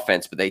that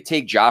offense. But they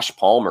take Josh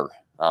Palmer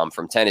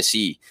from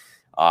Tennessee.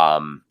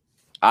 I'm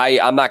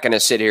not going to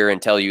sit here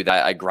and tell you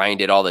that I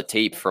grinded all the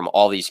tape from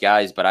all these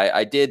guys, but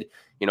I did,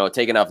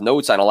 take enough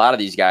notes on a lot of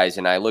these guys.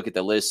 And I look at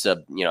the list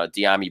of,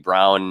 De'Ami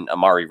Brown,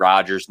 Amari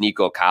Rodgers,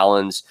 Nico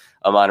Collins,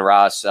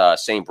 Amon-Ra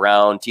St.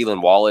 Brown,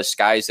 Teelan Wallace,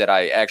 guys that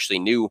I actually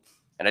knew.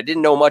 And I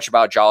didn't know much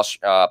about Josh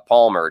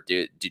Palmer.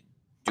 Do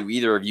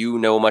either of you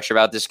know much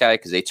about this guy?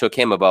 Because they took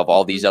him above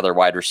all these other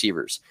wide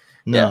receivers.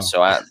 No.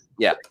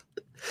 Yeah.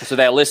 So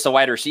that list of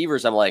wide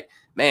receivers, I'm like,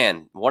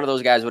 man, one of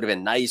those guys would have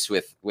been nice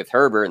with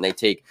Herbert, and they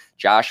take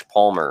Josh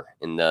Palmer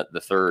in the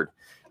third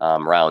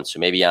round. So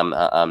maybe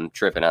I'm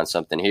tripping on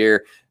something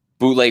here.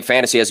 Bootleg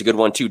Fantasy has a good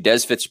one too.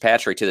 Dez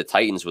Fitzpatrick to the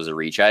Titans was a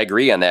reach. I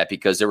agree on that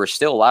because there were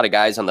still a lot of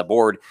guys on the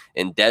board,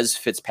 and Dez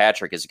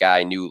Fitzpatrick is a guy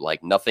I knew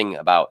like nothing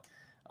about.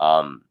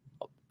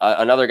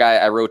 Another guy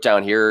I wrote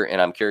down here,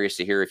 and I'm curious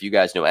to hear if you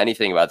guys know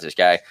anything about this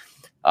guy.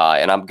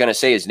 And I'm going to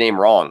say his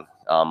name wrong,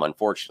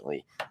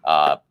 unfortunately.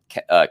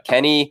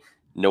 Kenny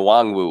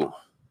Nwangwu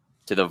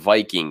to the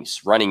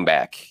Vikings, running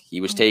back.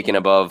 He was taken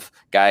above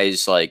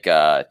guys like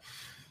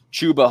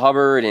Chuba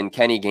Hubbard and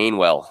Kenny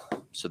Gainwell.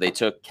 So they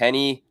took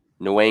Kenny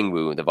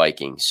Nwangwu, the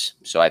Vikings.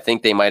 So I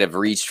think they might have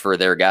reached for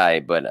their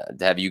guy, but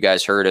have you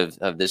guys heard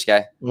of this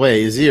guy?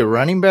 Wait, is he a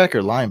running back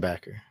or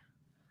linebacker?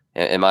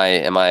 Am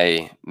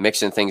I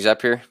mixing things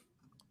up here?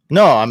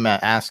 No, I'm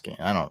not asking.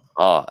 I don't.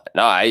 Oh,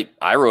 no,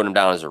 I wrote him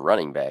down as a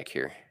running back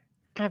here.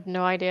 I have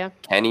no idea.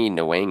 Kenny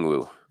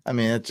Nwangwu. I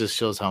mean, it just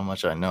shows how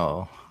much I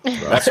know. So.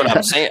 That's what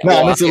I'm saying.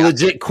 No, it's a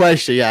legit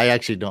question. Yeah, I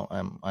actually don't.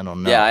 I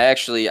don't know. Yeah, I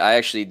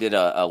actually did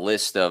a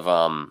list of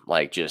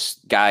like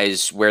just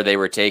guys where they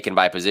were taken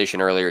by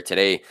position earlier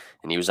today,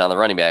 and he was on the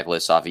running back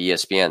list off of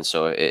ESPN.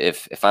 So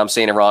if I'm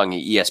saying it wrong,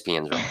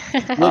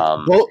 ESPN's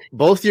wrong.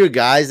 Both your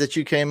guys that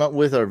you came up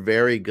with are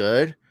very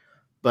good,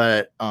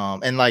 but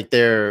and like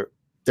they're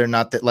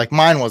not that, like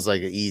mine was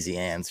like an easy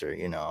answer,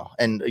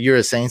 And you're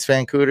a Saints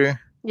fan, Cooter.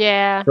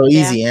 Yeah. So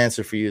easy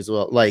answer for you as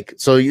well. Like,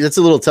 so it's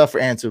a little tougher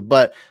answer,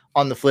 but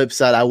on the flip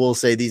side, I will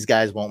say these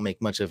guys won't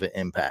make much of an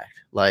impact.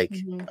 Like,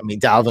 I mean,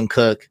 Dalvin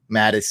Cook,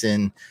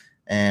 Madison,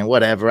 and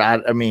whatever.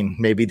 I mean,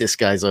 maybe this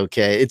guy's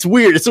okay. It's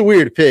weird. It's a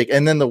weird pick.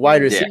 And then the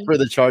wide receiver for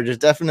the Chargers,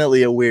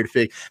 definitely a weird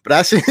pick. But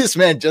I see this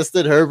man,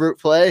 Justin Herbert,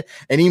 play,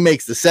 and he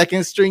makes the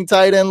second string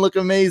tight end look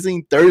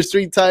amazing, third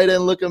string tight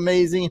end look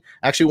amazing.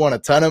 Actually won a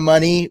ton of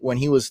money when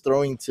he was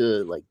throwing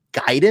to like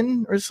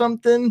Guyton or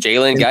something.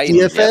 Jalen Guyton.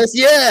 DFS.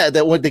 Yeah,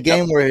 that was the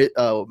game where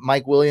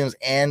Mike Williams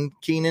and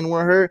Keenan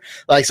were hurt.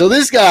 Like, so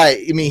this guy,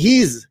 I mean,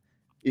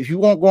 if you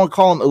won't want to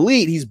call him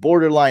elite, he's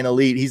borderline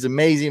elite. He's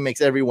amazing, makes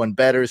everyone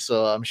better.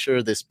 So I'm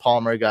sure this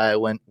Palmer guy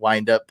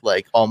wind up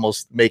like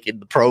almost making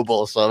the Pro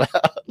Bowl somehow.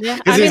 Yeah,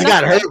 because he's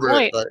got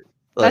Herbert.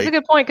 That's a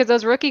good point because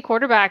those rookie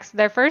quarterbacks,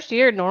 their first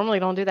year normally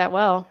don't do that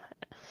well.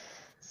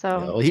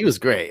 So he was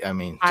great. I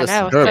mean, I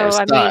know. Herbert's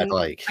so I mean,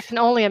 like I can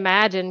only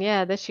imagine.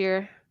 Yeah, this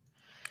year.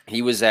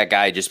 He was that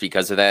guy just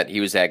because of that. He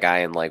was that guy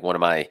in like one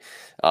of my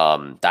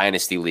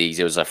dynasty leagues.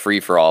 It was a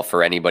free for all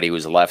for anybody who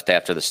was left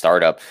after the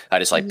startup. I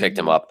just picked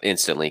him up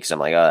instantly because I'm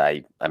like,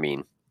 I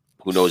mean,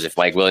 who knows if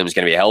Mike Williams is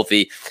going to be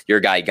healthy? Your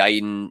guy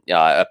Guyton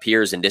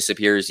appears and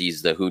disappears.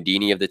 He's the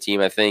Houdini of the team,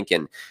 I think.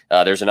 And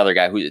there's another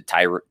guy who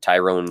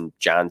Tyron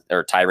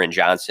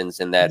Johnson's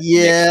in that.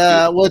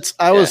 Yeah,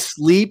 I was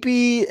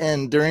sleepy,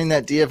 and during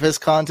that DFS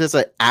contest,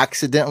 I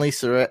accidentally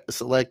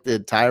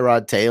selected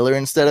Tyrod Taylor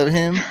instead of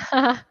him.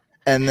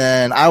 And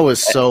then I was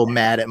so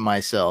mad at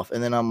myself.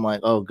 And then I'm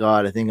like, oh,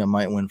 God, I think I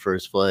might win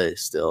first place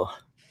still.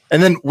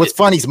 And then what's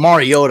funny is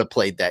Mariota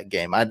played that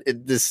game.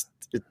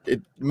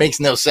 It makes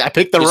no sense. I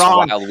picked the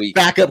wrong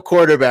backup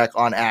quarterback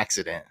on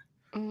accident.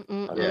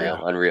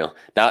 Unreal.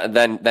 Now,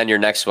 then your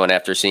next one,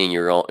 after seeing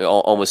you're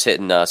almost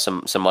hitting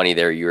some money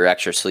there, you were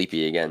extra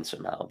sleepy again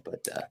somehow.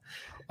 But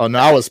oh, no,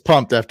 I was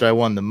pumped after I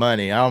won the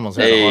money. I almost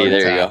had a heart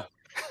attack. There you go.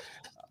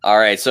 All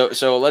right,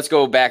 so let's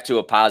go back to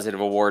a positive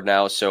award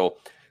now. So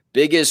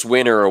biggest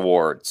winner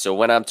award. So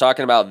when I'm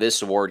talking about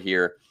this award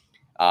here,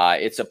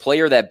 it's a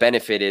player that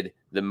benefited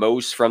the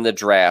most from the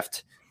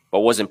draft, but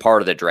wasn't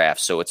part of the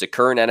draft. So it's a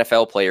current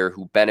NFL player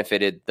who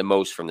benefited the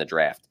most from the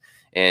draft.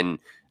 And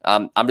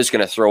I'm just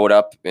going to throw it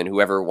up, and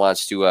whoever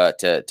wants to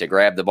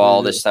grab the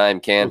ball this time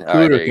can. Well, all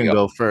right, there you can go.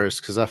 go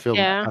first because I feel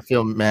Yeah. I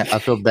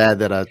feel bad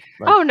that I.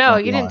 Oh no,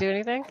 you didn't do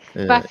anything.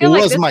 But I It feel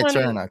like was this my one,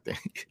 turn, I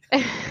think.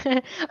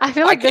 I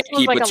feel like this can't one's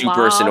keep like a a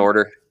two-person lob.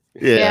 order.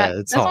 Yeah,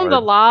 it's this one's a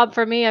hard. lob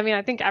for me. I mean,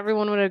 I think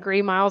everyone would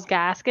agree Miles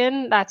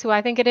Gaskin. That's who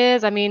I think it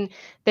is. I mean,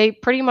 they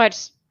pretty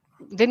much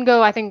didn't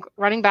go, I think,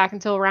 running back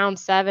until round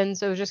 7.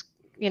 So it was just,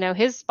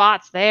 his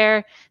spot's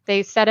there.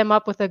 They set him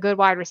up with a good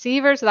wide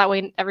receiver, so that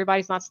way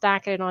everybody's not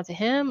stacking it onto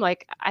him.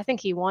 Like, I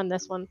think he won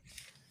this one.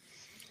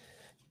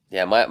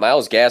 Yeah,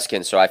 Miles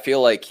Gaskin. So I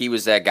feel like he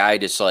was that guy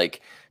just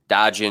like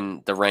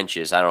dodging the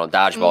wrenches. I don't know,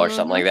 dodgeball or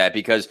something like that,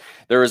 because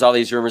there was all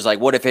these rumors like,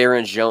 what if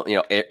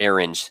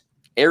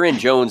Aaron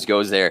Jones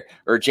goes there,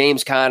 or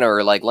James Conner,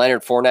 or like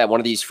Leonard Fournette, one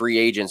of these free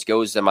agents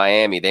goes to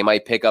Miami. They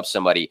might pick up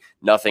somebody.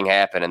 Nothing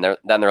happened. And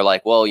then they're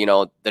like, well,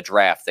 the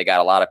draft, they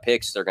got a lot of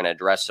picks. They're going to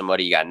address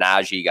somebody. You got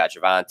Najee, you got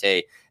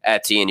Javonte,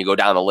 Etienne, you go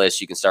down the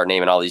list. You can start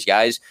naming all these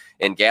guys.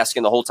 And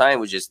Gaskin the whole time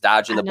was just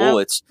dodging the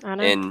bullets.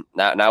 And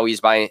now he's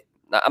buying.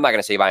 I'm not going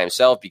to say by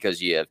himself,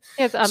 because you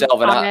have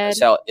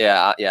Ahmed.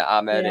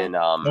 Ahmed. And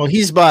well,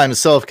 he's by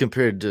himself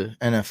compared to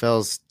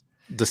NFL's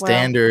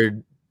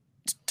standard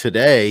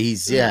today.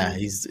 He's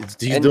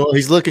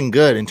looking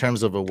good in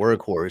terms of a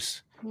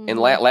workhorse. And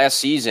last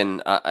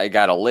season, I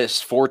got a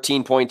list: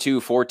 14.2,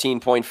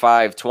 14.5,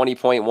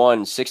 20.1,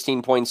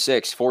 16.6,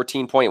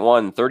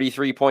 14.1,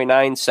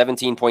 33.9,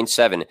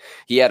 17.7.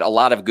 He had a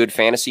lot of good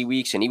fantasy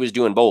weeks, and he was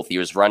doing both. He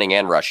was running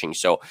and rushing.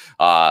 So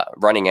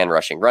running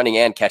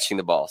and catching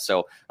the ball.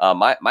 So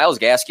Miles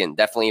Gaskin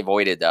definitely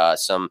avoided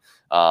some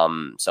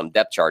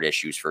depth chart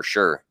issues for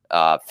sure.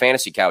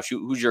 Fantasy Couch,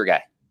 who's your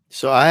guy?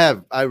 So I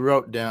have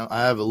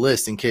a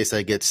list in case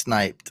I get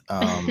sniped.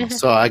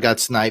 So I got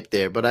sniped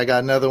there, but I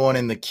got another one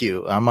in the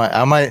queue. I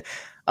might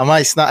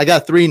snipe. I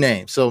got 3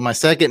 names. So my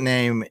second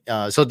name,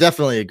 so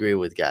definitely agree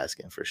with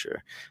Gaskin for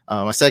sure.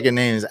 My second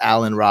name is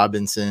Allen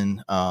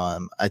Robinson.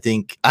 I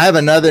think I have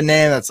another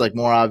name that's like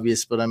more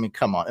obvious, but I mean,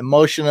 come on,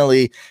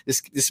 emotionally,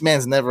 this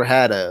man's never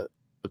had a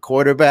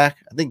quarterback.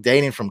 I think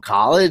dating from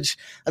college.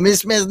 I mean,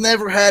 this man's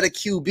never had a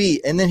QB,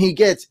 and then he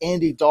gets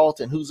Andy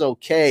Dalton, who's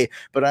okay,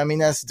 but I mean,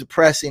 that's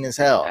depressing as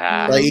hell.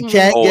 Like, you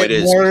can't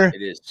get more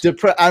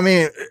depressed. I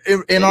mean,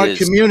 in our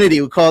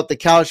community, we call it the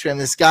couch fan.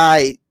 This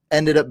guy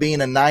ended up being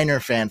a Niner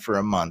fan for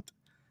a month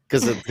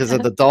because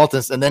of the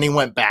Daltons, and then he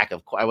went back.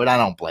 Of course, I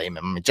don't blame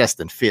him. I mean,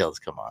 Justin Fields,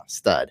 come on,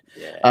 stud.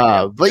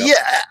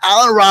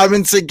 Allen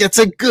Robinson gets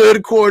a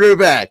good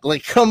quarterback.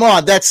 Like, come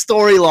on, that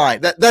storyline.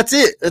 That's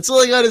it. That's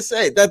all I gotta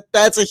say.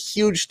 That's a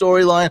huge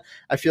storyline.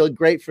 I feel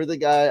great for the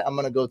guy. I'm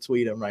gonna go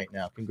tweet him right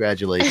now.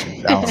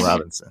 Congratulations, Allen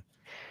Robinson.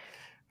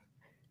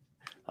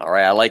 All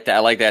right, I like that. I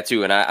like that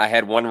too. And I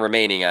had one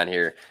remaining on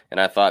here, and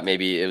I thought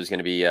maybe it was going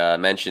to be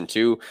mentioned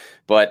too,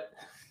 but.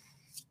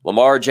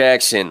 Lamar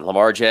Jackson,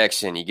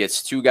 he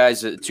gets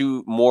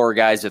two more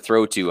guys to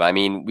throw to. I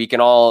mean, we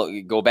can all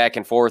go back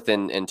and forth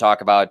and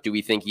talk about, do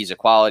we think he's a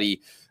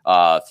quality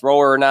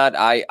thrower or not?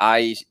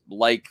 I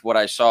like what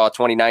I saw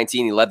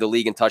 2019. He led the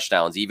league in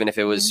touchdowns, even if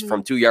it was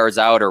from 2 yards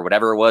out or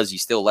whatever it was. He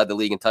still led the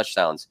league in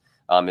touchdowns.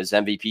 His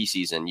MVP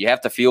season. You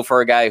have to feel for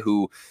a guy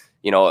who,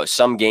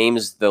 some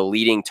games the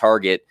leading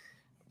target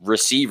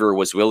receiver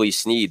was Willie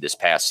Snead this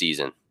past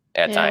season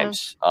at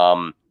times.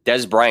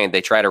 Dez Bryant,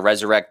 they try to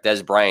resurrect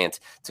Dez Bryant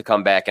to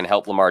come back and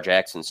help Lamar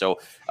Jackson. So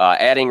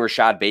adding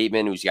Rashad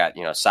Bateman, who's got,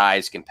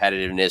 size,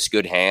 competitiveness,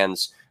 good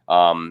hands.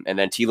 And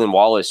then Teelan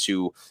Wallace,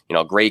 who,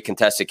 great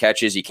contested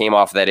catches. He came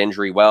off of that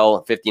injury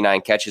well, 59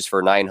 catches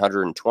for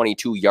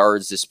 922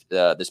 yards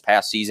this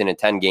past season in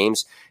 10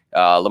 games.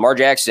 Lamar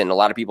Jackson, a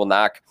lot of people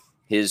knock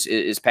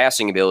his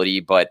passing ability,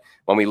 but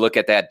when we look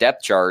at that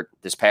depth chart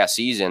this past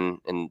season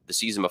and the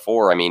season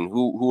before, I mean,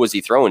 who was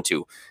he throwing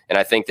to? And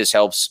I think this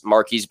helps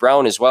Marquise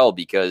Brown as well,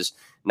 because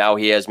now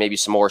he has maybe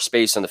some more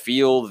space on the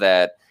field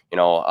that,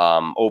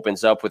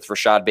 opens up with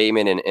Rashad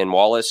Bateman and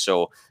Wallace.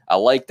 So I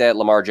like that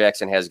Lamar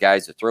Jackson has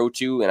guys to throw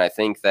to, and I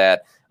think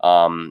that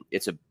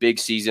it's a big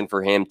season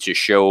for him to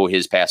show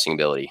his passing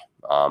ability.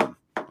 And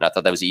I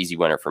thought that was an easy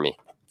winner for me.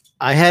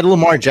 I had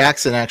Lamar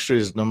Jackson actually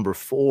as number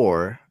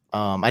 4.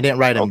 I didn't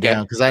write him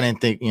down because I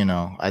didn't think,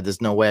 there's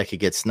no way I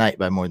could get sniped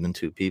by more than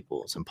 2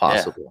 people. It's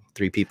impossible. Yeah.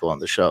 3 people on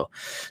the show.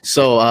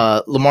 So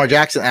Lamar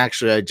Jackson,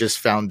 actually, I just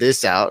found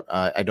this out.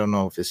 I don't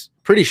know if it's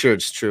pretty sure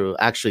it's true.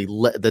 Actually,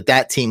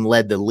 that team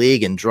led the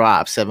league in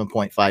drops,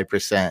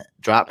 7.5%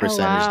 drop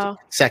percentage. Wow.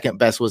 Second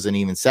best wasn't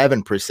even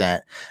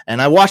 7%.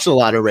 And I watched a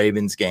lot of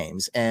Ravens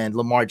games, and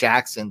Lamar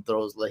Jackson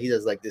he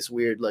does like this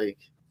weird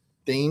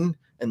thing.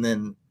 And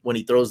then when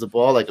he throws the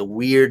ball, like a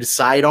weird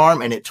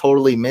sidearm, and it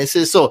totally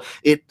misses. So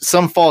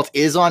some fault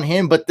is on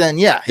him, but then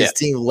his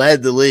team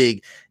led the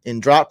league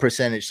in drop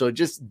percentage, so it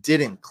just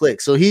didn't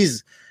click. So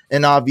he's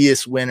an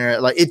obvious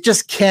winner. Like, it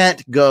just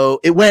can't go.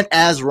 It went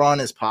as wrong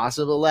as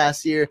possible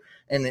last year,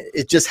 and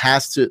it just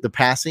has to. The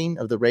passing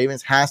of the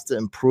Ravens has to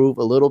improve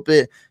a little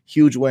bit.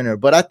 Huge winner,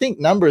 but I think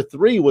number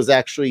 3 was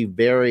actually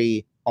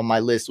very on my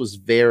list. Was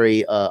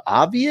very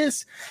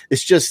obvious.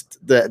 It's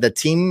just the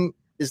team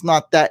is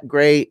not that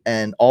great,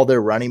 and all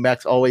their running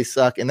backs always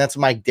suck. And that's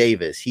Mike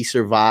Davis. He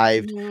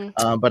survived,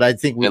 but I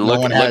think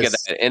look at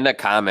that in the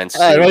comments.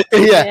 Right,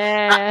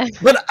 yeah.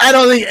 But I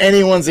don't think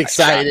anyone's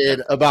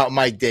excited about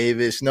Mike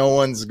Davis. No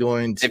one's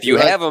going to. If you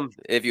have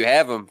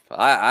him,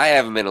 I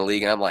have him in a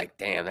league, and I'm like,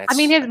 damn. I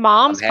mean, his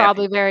mom's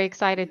probably very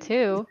excited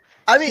too.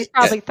 I mean, she's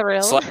probably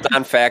thrilled. Slept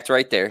on fact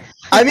right there.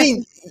 I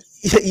mean,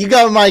 you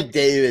got Mike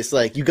Davis,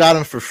 like you got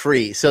him for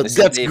free, so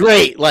that's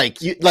great.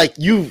 Like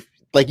you've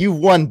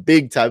won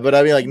big time. But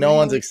I mean, like no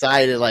one's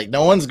excited. Like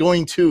no one's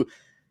going to.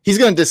 He's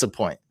going to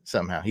disappoint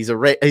somehow. He's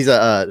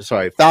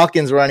a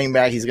Falcons running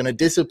back. He's going to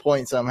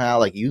disappoint somehow.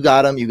 Like you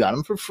got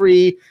him for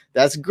free.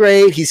 That's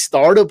great. He's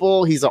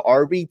startable. He's a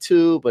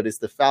RB2, but it's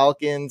the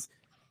Falcons.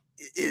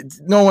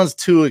 No one's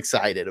too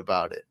excited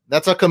about it.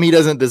 That's how come he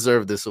doesn't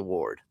deserve this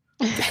award.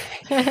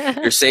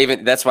 You're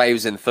saving. That's why he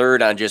was in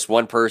third on just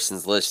one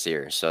person's list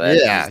here. So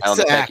that's down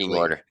the pecking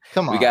order.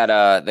 Come on. We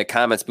got the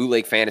comments.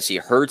 Bootleg Fantasy.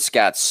 Hurts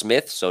got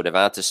Smith. So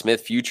Devonta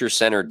Smith, future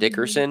center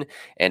Dickerson,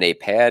 and a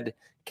pad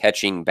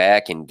catching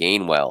back in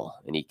Gainwell,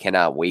 and he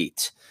cannot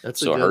wait.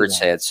 So Hurts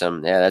had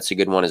some. Yeah, that's a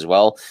good one as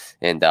well.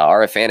 And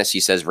RF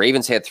Fantasy says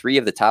Ravens had 3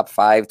 of the top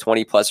 5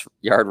 20-plus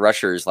yard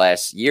rushers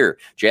last year.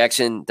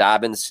 Jackson,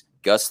 Dobbins,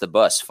 Gus the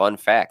Bus. Fun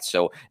fact.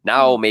 So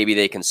now maybe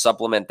they can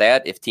supplement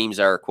that if teams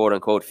are quote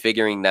unquote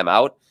figuring them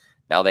out.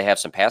 Now they have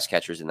some pass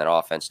catchers in that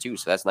offense too.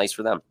 So that's nice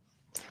for them.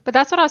 But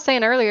that's what I was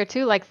saying earlier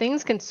too. Like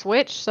things can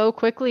switch so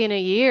quickly in a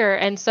year.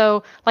 And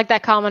so like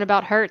that comment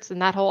about Hurts and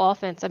that whole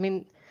offense. I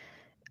mean,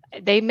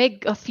 they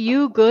make a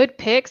few good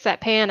picks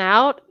that pan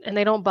out and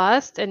they don't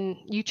bust, and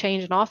you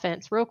change an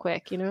offense real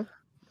quick, you know?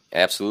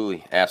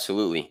 Absolutely.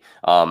 Absolutely.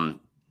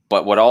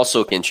 But what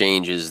also can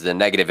change is the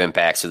negative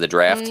impacts of the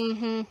draft.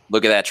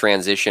 Look at that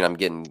transition. I'm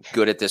getting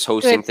good at this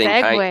hosting thing.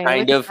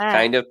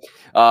 Kind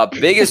of.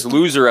 Biggest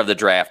loser of the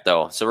draft,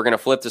 though. So we're going to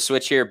flip the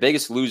switch here.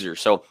 Biggest loser.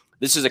 So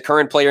this is a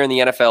current player in the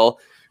NFL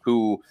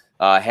who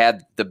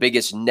had the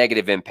biggest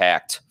negative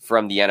impact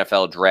from the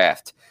NFL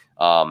draft.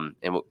 And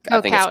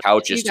I think it's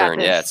Couch's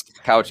turn. Yeah, it's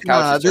Couch's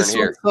turn here. This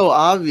so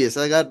obvious.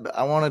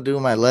 I want to do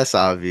my less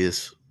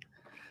obvious.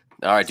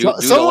 All right, do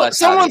the less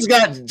someone's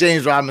obvious. Got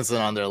James Robinson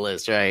on their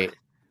list, right?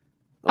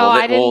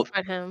 I didn't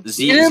put him.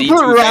 You didn't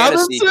put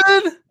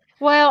Robinson?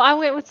 Well, I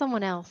went with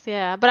someone else,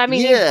 yeah. But I mean,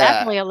 he's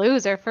definitely a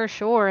loser for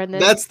sure. And then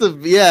that's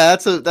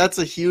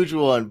a huge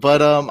one.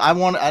 But I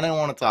didn't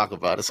want to talk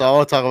about it, so I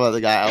want to talk about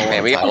the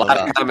guy. We got a lot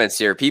of comments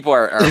here. People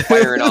are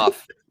firing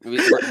off.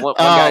 One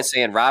guy's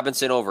saying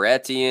Robinson over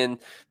Etienne.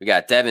 We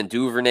got Devin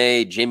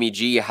Duvernay, Jimmy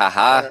G.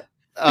 Haha.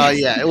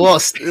 Yeah.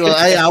 Well,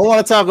 I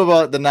want to talk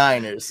about the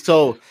Niners.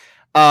 So.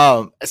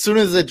 As soon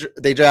as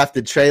they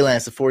drafted Trey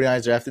Lance, the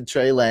 49ers drafted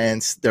Trey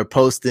Lance, they're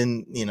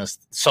posting,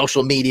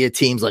 social media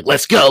teams like,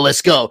 let's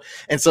go.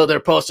 And so they're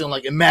posting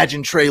like,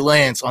 imagine Trey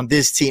Lance on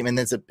this team. And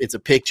then it's a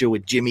picture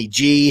with Jimmy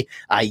G,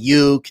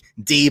 Ayuk,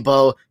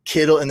 Debo,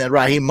 Kittle, and then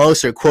Raheem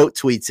Mostert quote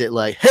tweets it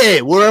like,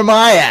 hey, where am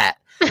I at?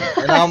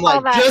 And I'm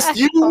like, just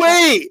you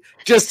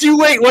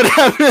wait. What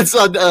happens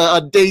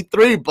on day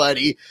 3,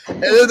 buddy?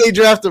 And then they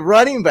draft a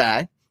running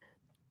back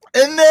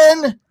and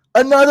then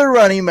another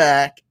running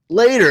back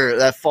later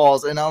that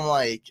falls, and I'm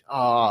like,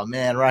 oh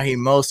man, Raheem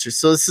Mostert.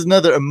 So this is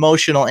another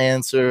emotional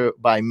answer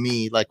by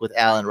me, like with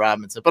Allen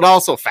Robinson, but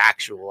also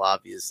factual,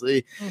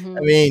 obviously. I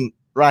mean,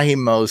 Raheem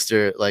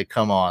Mostert, like,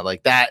 come on,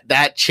 like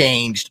that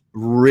changed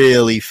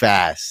really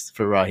fast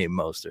for Raheem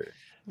Mostert.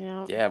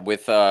 Yeah,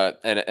 with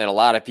and a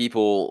lot of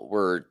people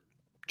were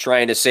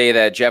trying to say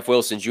that Jeff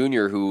Wilson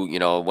Jr., who,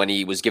 when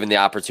he was given the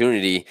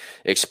opportunity,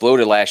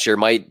 exploded last year,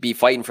 might be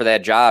fighting for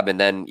that job. And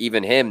then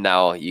even him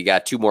now, you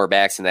got 2 more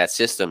backs in that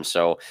system.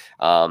 So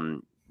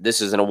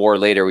this is an award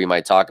later we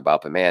might talk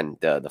about. But, man,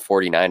 the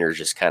 49ers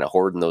just kind of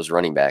hoarding those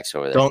running backs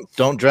over there.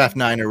 Don't draft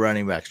Niner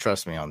running backs.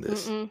 Trust me on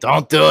this.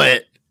 Don't do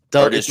it.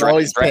 Don't just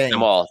draft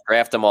them all.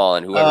 Draft them all,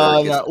 and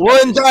whoever.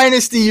 Well, in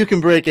Dynasty, you can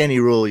break any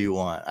rule you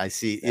want. I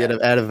see at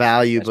a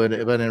value, but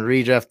in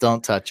redraft,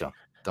 don't touch them.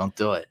 Don't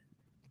do it.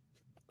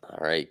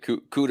 All right,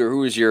 Cooter,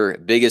 who is your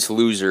biggest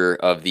loser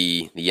of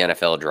the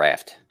NFL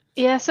draft?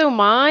 Yeah, so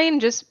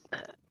mine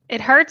it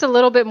hurts a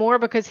little bit more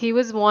because he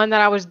was one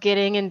that I was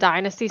getting in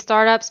Dynasty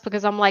startups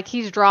because I'm like,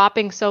 he's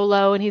dropping so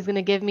low and he's going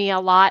to give me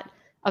a lot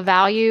of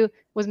value,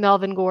 was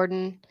Melvin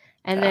Gordon.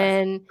 And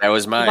then that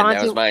was mine.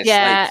 That was mine.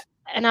 Yeah.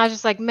 And I was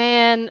just like,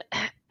 man,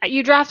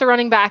 you draft a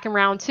running back in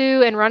round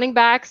 2, and running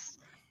backs,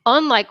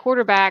 unlike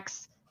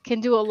quarterbacks,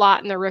 can do a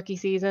lot in their rookie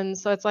season.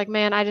 So it's like,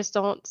 man, I just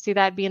don't see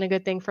that being a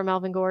good thing for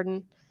Melvin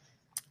Gordon.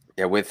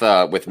 Yeah, with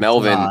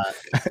Melvin,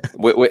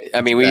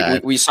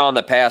 we saw in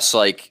the past,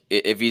 like,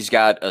 if he's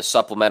got a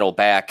supplemental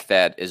back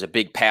that is a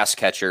big pass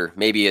catcher,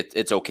 maybe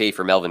it's okay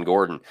for Melvin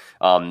Gordon.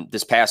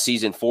 This past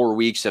season, 4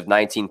 weeks of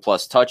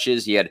 19-plus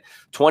touches. He had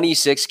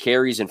 26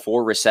 carries and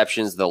 4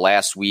 receptions the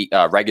last week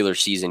regular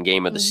season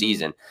game of the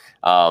season.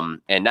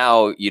 And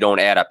now you don't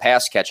add a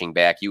pass catching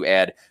back. You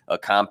add a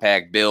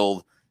compact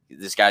build.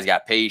 This guy's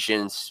got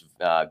patience,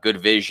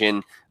 good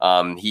vision.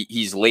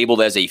 He's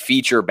labeled as a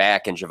feature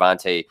back in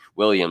Javonte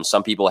Williams.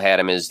 Some people had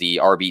him as the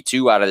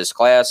RB2 out of this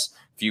class.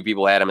 A few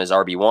people had him as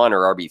RB1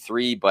 or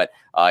RB3, but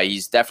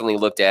he's definitely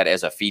looked at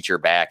as a feature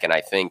back. And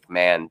I think,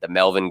 man, the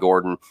Melvin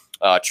Gordon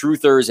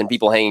truthers and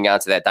people hanging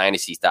on to that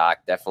dynasty stock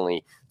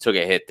definitely took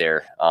a hit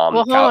there. Well,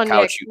 hold on,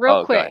 Nick,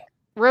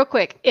 real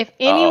quick. If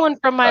anyone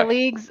from my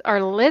leagues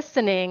are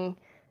listening,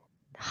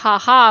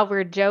 haha,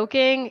 we're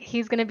joking.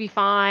 He's going to be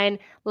fine.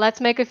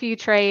 Let's make a few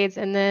trades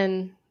and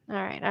then, all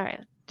right.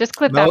 Just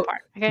clip that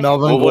part. Okay.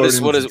 We'll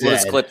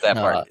just clip that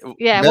part.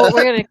 Yeah, we're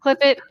going to clip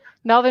it.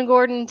 Melvin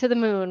Gordon to the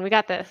moon. We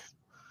got this.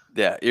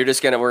 Yeah, we're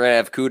gonna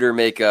have Cooter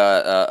make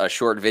a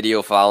short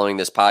video following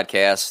this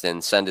podcast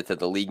and send it to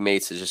the league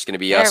mates. It's just gonna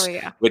be us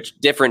with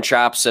different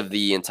chops of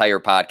the entire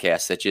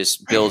podcast that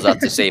just builds up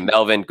to say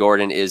Melvin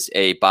Gordon is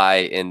a buy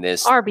in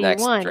this RB1.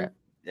 next draft.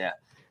 Yeah,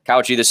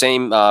 Couch, you the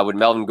same with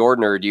Melvin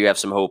Gordon, or do you have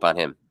some hope on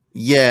him?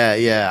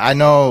 Yeah. I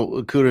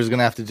know Cooter's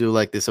gonna have to do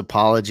like this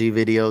apology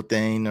video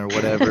thing or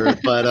whatever,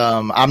 but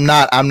I'm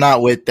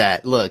not with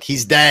that. Look,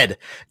 he's dead.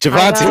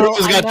 Javonte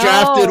Williams got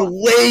drafted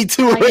way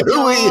too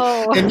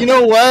early. And you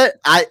know what?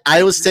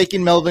 I was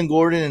taking Melvin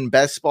Gordon in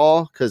best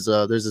ball because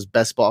there's this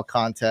best ball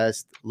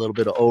contest, a little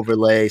bit of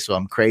overlay, so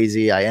I'm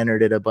crazy. I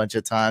entered it a bunch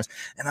of times,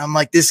 and I'm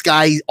like, this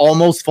guy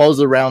almost falls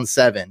around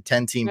 10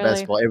 team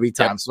best ball every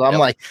time. So I'm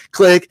like,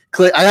 click.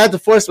 I had to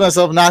force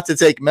myself not to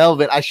take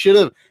Melvin.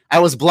 I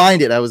was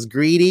blinded. I was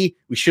greedy.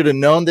 We should have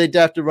known they'd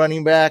draft a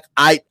running back.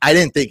 I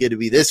didn't think it'd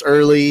be this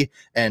early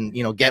and,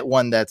 get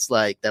one that's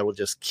like that will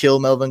just kill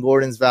Melvin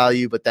Gordon's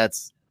value. But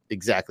that's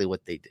exactly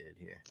what they did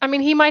here. I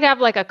mean, he might have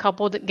like a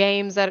couple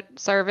games at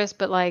service,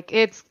 but like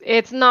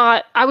it's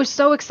not. I was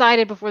so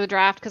excited before the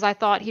draft because I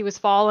thought he was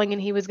falling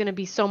and he was going to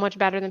be so much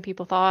better than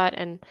people thought.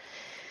 And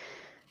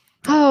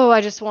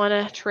I just want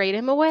to trade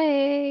him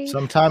away.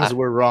 Sometimes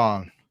we're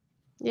wrong.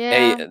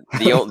 Yeah.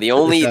 Hey, the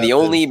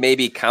only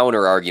maybe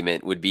counter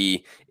argument would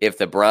be if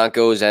the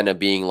Broncos end up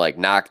being like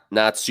not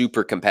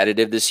super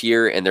competitive this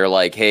year, and they're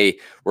like, hey,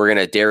 we're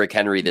gonna Derrick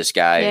Henry this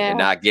guy and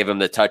not give him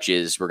the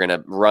touches. We're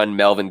gonna run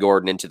Melvin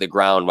Gordon into the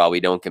ground while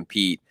we don't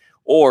compete.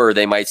 Or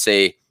they might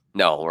say,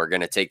 no, we're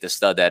gonna take the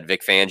stud that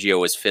Vic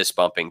Fangio was fist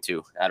bumping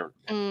to. I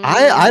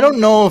don't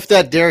know if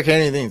that Derrick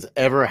Henry thing's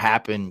ever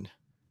happened.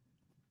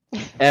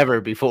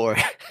 Ever before,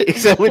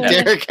 except with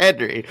Derrick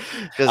Henry.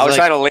 I was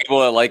trying to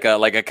label it like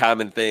a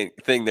common thing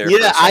there.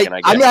 Yeah,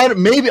 I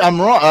mean, maybe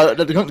I'm wrong.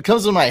 It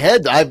comes to my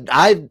head.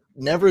 I've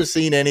never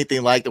seen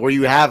anything like that where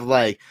you have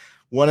like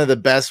one of the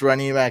best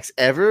running backs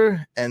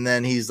ever, and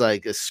then he's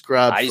like a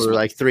scrub for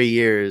like 3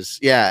 years.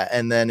 Yeah,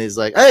 and then he's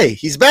like, hey,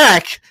 he's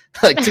back,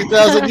 like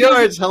 2,000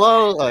 yards.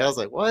 Hello. Like, I was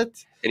like, what?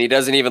 And he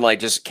doesn't even like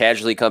just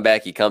casually come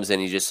back. He comes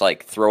in, he's just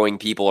like throwing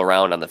people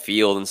around on the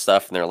field and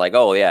stuff. And they're like,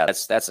 oh yeah,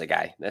 that's the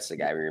guy. That's the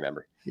guy we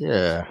remember.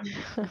 Yeah.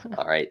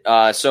 All right.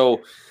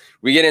 So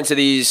we get into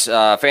these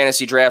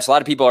fantasy drafts. A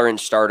lot of people are in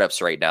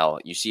startups right now.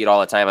 You see it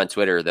all the time on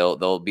Twitter.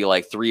 They'll be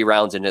like 3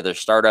 rounds into their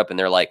startup and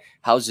they're like,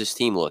 how's this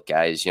team look,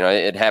 guys?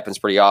 It happens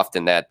pretty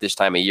often that this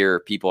time of year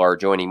people are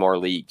joining more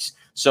leagues.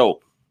 So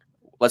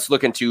let's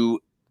look into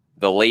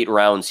the late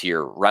rounds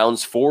here.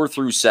 Rounds 4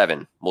 through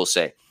 7, we'll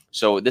say.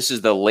 So this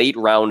is the late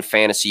round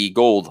fantasy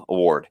gold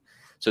award.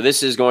 So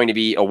this is going to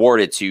be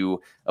awarded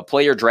to a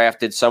player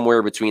drafted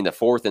somewhere between the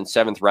 4th and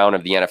 7th round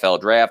of the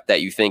NFL draft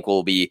that you think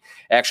will be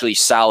actually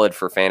solid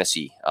for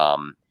fantasy,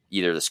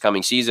 either this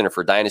coming season or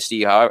for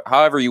dynasty,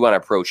 however you want to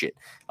approach it.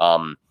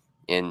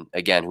 And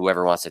again,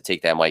 whoever wants to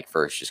take that mic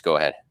first, just go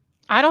ahead.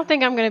 I don't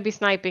think I'm going to be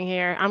sniping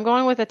here. I'm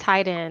going with a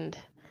tight end.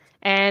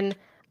 And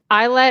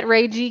I let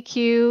Ray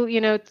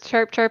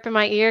GQ, chirp in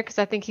my ear because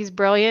I think he's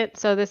brilliant.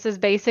 So this is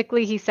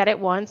basically, he said it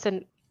once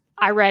and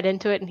I read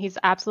into it and he's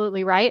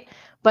absolutely right.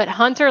 But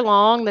Hunter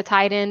Long, the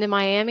tight end in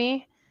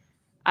Miami,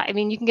 I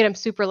mean, you can get him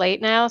super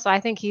late now. So I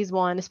think he's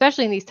one,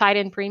 especially in these tight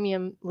end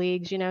premium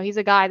leagues. He's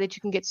a guy that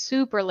you can get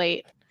super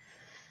late.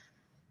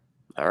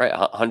 All right,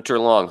 Hunter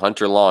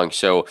Long.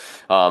 So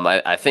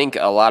I think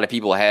a lot of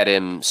people had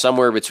him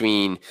somewhere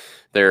between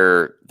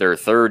their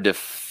 3rd to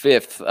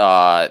 5th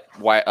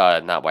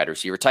not wide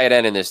receiver, tight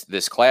end in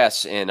this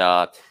class. In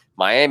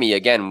Miami,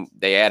 again,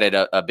 they added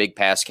a big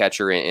pass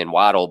catcher in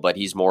Waddle, but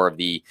he's more of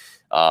the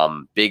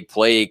big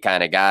play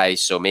kind of guy.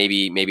 So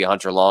maybe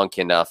Hunter Long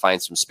can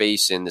find some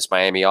space in this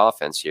Miami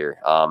offense here.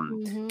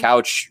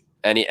 Couch,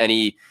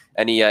 any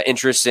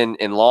interest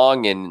in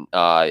Long, and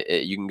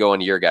you can go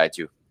into your guy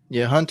too.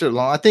 Yeah, Hunter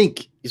Long. I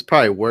think he's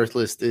probably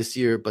worthless this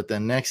year, but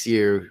then next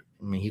year,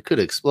 I mean, he could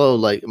explode.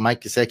 Like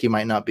Mike Gesicki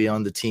might not be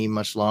on the team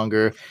much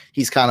longer.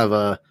 He's kind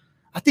of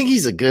I think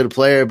he's a good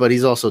player, but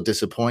he's also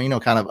disappointing,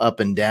 kind of up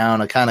and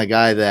down, a kind of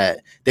guy that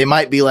they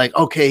might be like,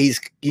 okay,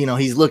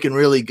 he's looking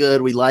really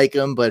good. We like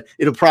him, but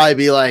it'll probably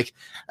be like,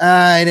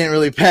 he didn't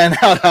really pan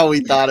out how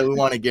we thought it. We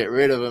want to get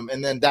rid of him.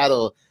 And then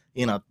that'll,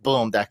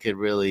 boom, that could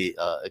really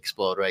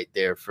explode right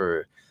there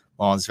for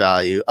Long's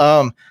value.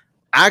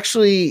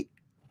 Actually,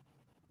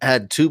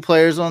 had 2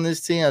 players on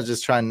this team. I was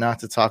just trying not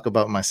to talk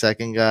about my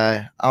second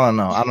guy. I don't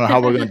know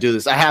how we're gonna do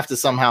this. I have to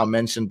somehow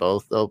mention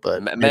both though.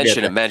 But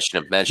mention him.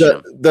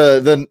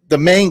 The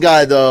main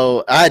guy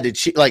though, I had to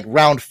cheat like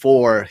round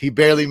 4. He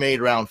barely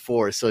made round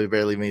 4, so he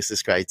barely meets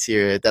this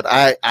criteria that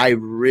I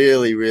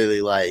really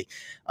really like.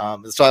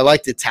 So I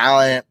like the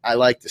talent, I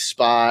like the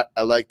spot,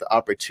 I like the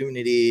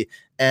opportunity.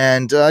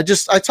 And I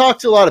talked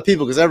to a lot of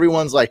people because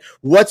everyone's like,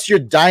 what's your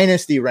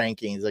dynasty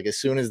rankings? Like as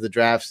soon as the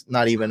draft's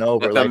not even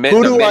over, like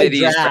who do I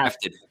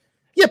draft?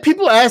 Yeah,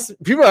 people are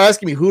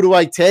asking me who do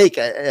I take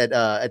at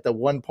the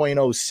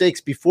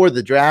 1.06 before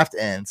the draft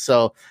ends.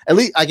 So at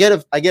least I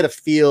get a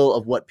feel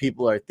of what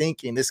people are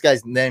thinking. This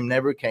guy's name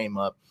never came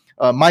up.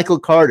 Michael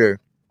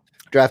Carter,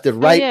 drafted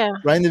right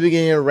in the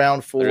beginning of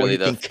round 4. Literally he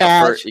can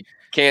catch.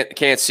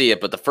 Can't see it,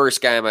 but the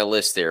first guy on my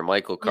list there,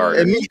 Michael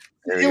Carter.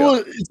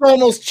 It's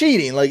almost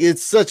cheating. Like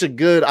it's such a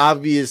good,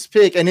 obvious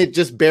pick, and it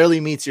just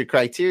barely meets your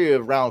criteria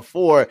of round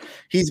 4.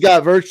 He's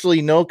got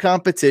virtually no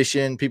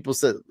competition. People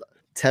said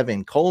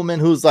Tevin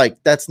Coleman, who's like,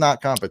 that's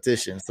not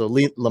competition. So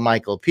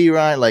LaMichael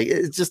Pirine, like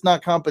it's just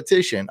not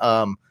competition.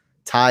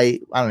 Ty,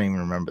 I don't even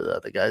remember the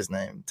other guy's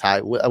name.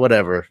 Ty,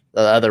 whatever,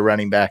 the other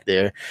running back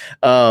there.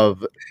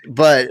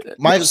 But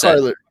Michael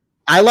Carter,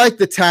 I like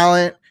the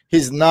talent.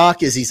 His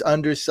knock is he's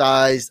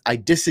undersized. I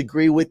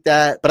disagree with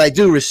that, but I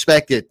do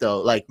respect it though.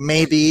 Like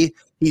maybe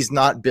he's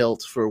not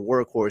built for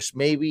workhorse.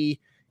 Maybe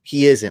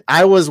he isn't.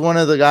 I was one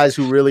of the guys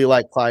who really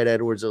liked Clyde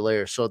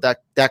Edwards-Helaire. So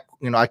that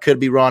I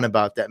could be wrong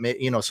about that.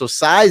 So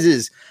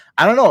sizes,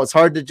 I don't know. It's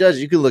hard to judge.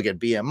 You can look at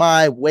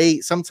BMI,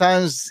 weight.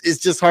 Sometimes it's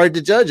just hard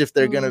to judge if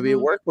they're going to be a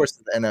workhorse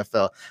in the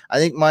NFL. I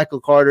think Michael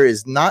Carter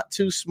is not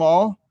too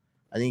small.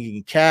 I think he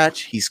can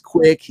catch. He's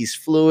quick. He's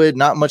fluid.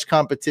 Not much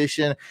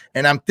competition.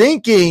 And I'm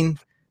thinking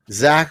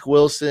Zach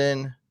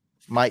Wilson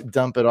might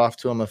dump it off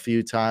to him a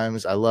few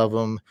times. I love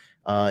him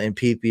in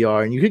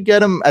PPR, and you could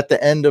get him at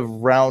the end of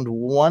round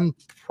 1,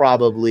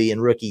 probably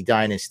in rookie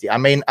dynasty. I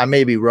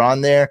may be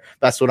wrong there.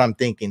 That's what I'm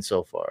thinking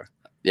so far.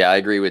 Yeah, I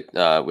agree with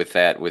that. With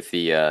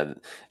the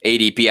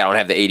ADP, I don't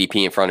have the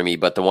ADP in front of me,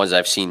 but the ones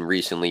I've seen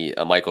recently,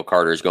 Michael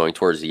Carter is going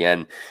towards the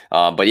end.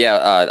 But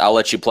yeah, I'll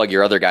let you plug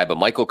your other guy. But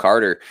Michael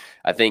Carter,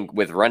 I think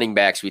with running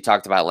backs, we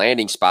talked about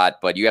landing spot,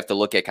 but you have to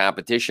look at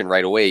competition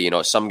right away.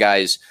 Some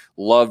guys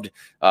loved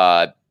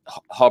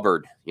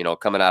Hubbard,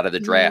 coming out of the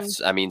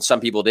drafts. I mean,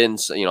 some people didn't,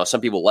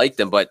 some people liked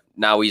him, but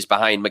now he's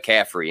behind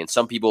McCaffrey, and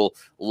some people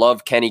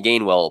love Kenny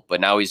Gainwell, but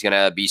now he's going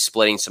to be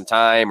splitting some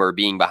time or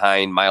being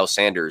behind Miles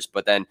Sanders.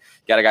 But then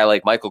got a guy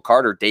like Michael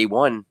Carter, day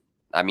one.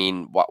 I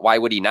mean, why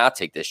would he not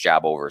take this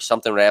job over?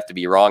 Something would have to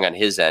be wrong on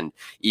his end,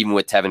 even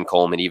with Tevin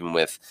Coleman, even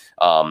with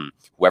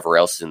whoever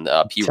else in the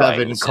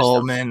Tevin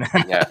Coleman.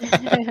 Yeah.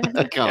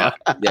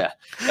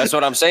 That's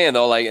what I'm saying,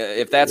 though. Like,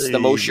 if that's the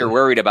most you're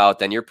worried about,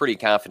 then you're pretty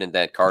confident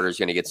that Carter's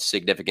going to get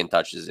significant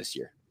touches this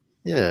year.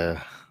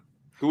 Yeah.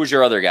 Who was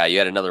your other guy? You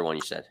had another one,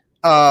 you said.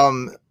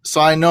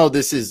 So I know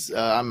this is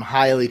I'm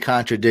highly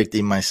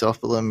contradicting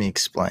myself, but let me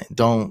explain.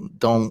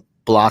 Don't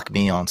block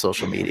me on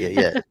social media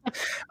yet.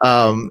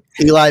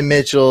 Eli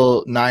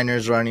Mitchell,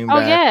 Niners running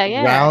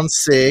back, round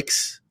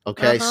 6.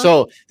 Okay,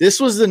 so this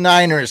was the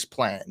Niners'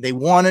 plan. They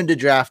wanted to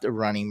draft a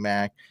running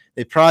back.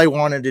 They probably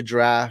wanted to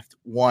draft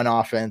one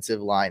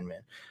offensive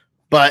lineman.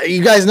 But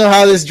you guys know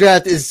how this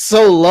draft is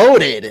so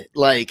loaded.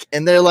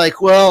 And they're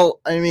like,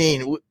 well, I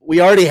mean, we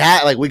already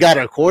had, we got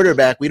our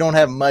quarterback. We don't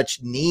have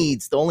much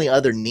needs. The only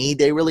other need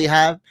they really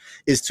have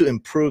is to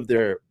improve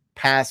their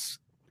pass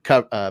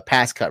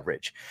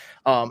coverage.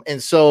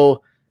 And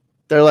so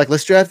they're like,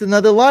 let's draft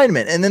another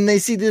lineman. And then they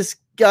see this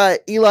guy,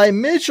 Eli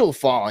Mitchell,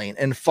 falling.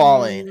 And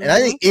I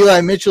think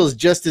Eli Mitchell is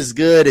just as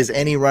good as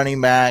any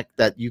running back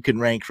that you can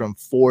rank from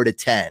 4 to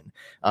 10.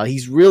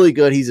 He's really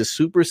good. He's a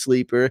super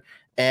sleeper.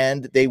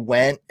 And they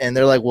went and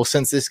they're like, well,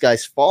 since this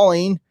guy's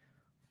falling,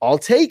 I'll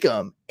take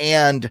him.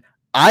 And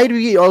I'd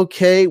be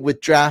okay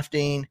with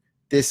drafting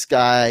this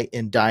guy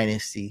in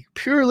Dynasty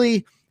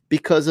purely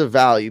because of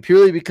value,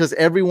 purely because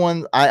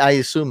everyone, I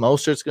assume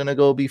Mostert's going to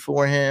go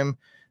before him.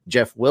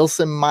 Jeff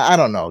Wilson, I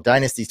don't know.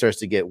 Dynasty starts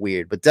to get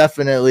weird, but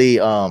definitely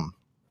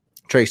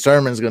Trey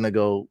Sermon's going to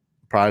go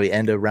probably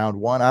end of round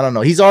 1. I don't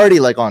know. He's already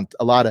on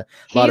a lot of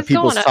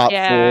people's top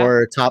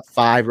 4, top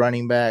 5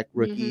 running back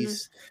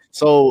rookies.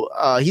 So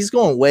he's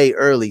going way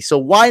early. So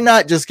why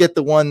not just get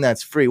the one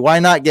that's free? Why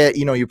not get,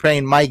 you're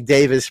paying Mike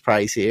Davis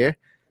price here,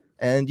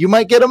 and you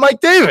might get a Mike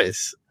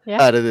Davis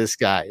out of this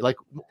guy.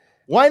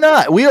 Why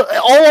not?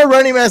 All our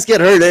running backs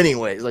get hurt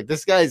anyways.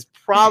 This guy's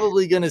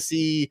probably going to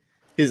see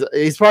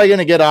he's probably going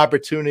to get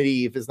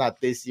opportunity if it's not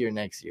this year,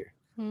 next year.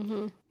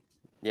 Mm-hmm.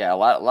 Yeah, a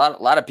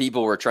lot of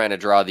people were trying to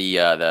draw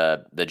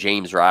the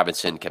James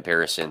Robinson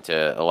comparison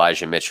to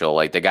Elijah Mitchell,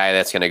 like the guy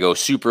that's going to go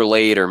super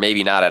late or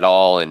maybe not at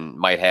all and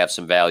might have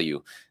some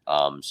value.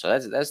 So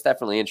that's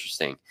definitely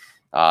interesting.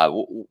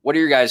 What are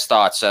your guys'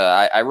 thoughts?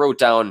 I wrote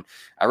down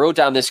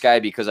this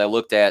guy because I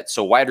looked at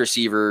wide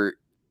receiver.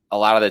 A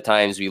lot of the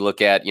times we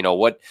look at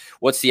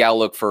what's the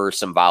outlook for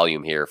some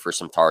volume here, for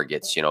some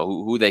targets.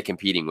 Who they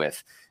competing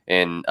with,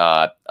 and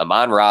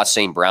Amon-Ra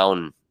St.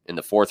 Brown in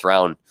the 4th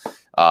round.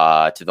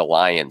 to the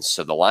Lions.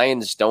 So the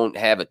Lions don't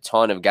have a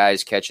ton of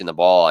guys catching the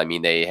ball. I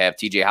mean, they have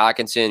TJ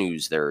Hawkinson,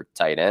 who's their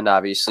tight end,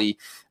 obviously.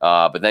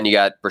 But then you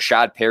got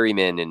Rashad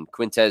Perryman and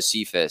Quintez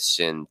Cephas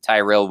and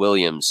Tyrell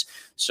Williams.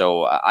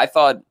 So I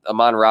thought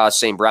Amon-Ra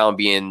St. Brown,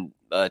 being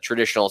a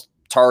traditional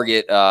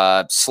target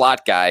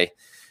slot guy,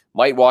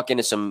 might walk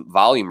into some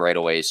volume right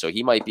away. So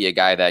he might be a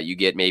guy that you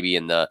get maybe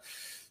in the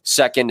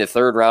second to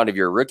third round of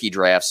your rookie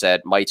drafts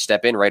that might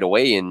step in right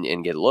away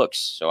and get looks.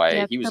 So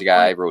he was a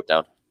guy I wrote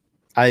down.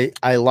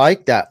 I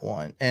like that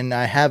one. And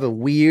I have a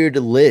weird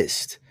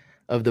list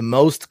of the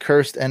most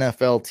cursed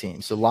NFL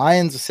teams. The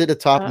Lions sit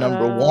atop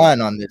number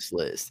 1 on this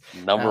list.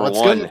 What's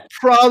going to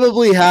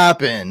probably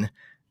happen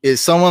is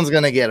someone's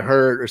going to get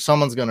hurt or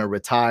someone's going to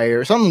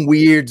retire. Something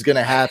weird's going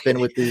to happen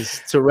with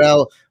this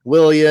Tyrell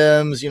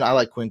Williams. I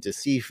like Quintez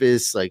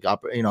Cephas,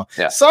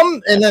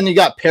 and then you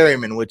got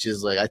Perryman, which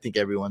is I think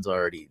everyone's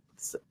already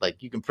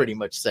you can pretty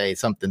much say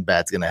something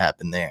bad's going to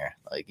happen there.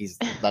 He's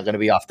not going to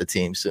be off the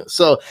team soon.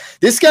 So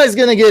this guy's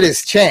going to get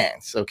his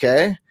chance.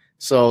 Okay.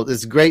 So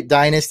this great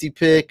dynasty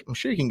pick. I'm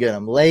sure you can get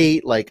him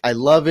late. I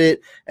love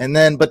it.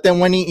 But then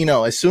when he,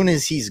 as soon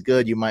as he's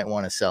good, you might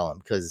want to sell him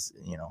because,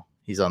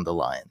 he's on the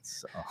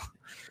Lions. So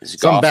is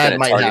Goff going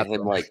to target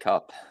him like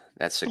Cup?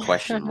 That's the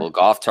question. Will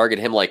Goff target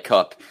him like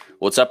Cup?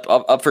 Well, it's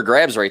up for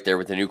grabs right there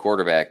with the new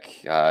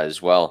quarterback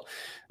as well.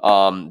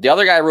 The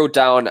other guy I wrote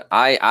down,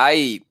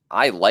 I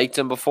liked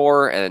him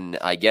before, and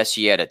I guess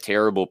he had a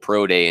terrible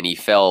pro day, and he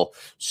fell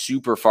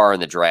super far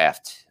in the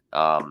draft.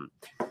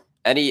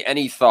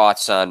 Any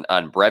thoughts on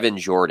Brevin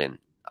Jordan?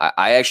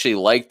 I actually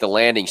like the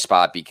landing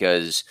spot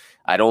because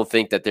I don't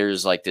think that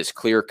there's this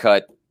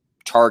clear-cut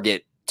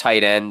target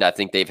tight end. I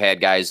think they've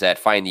had guys that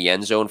find the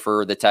end zone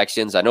for the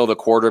Texans. I know the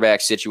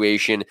quarterback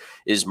situation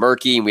is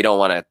murky, and we don't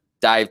want to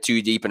dive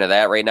too deep into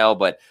that right now,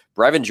 but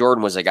Brevin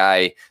Jordan was a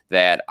guy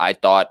that I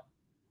thought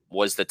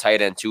was the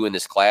tight end 2 in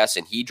this class,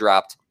 and he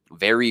dropped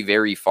very,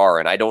 very far.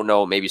 And I don't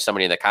know, maybe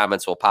somebody in the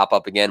comments will pop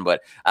up again,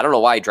 but I don't know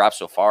why he dropped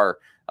so far.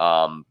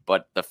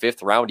 But the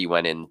 5th round he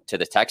went into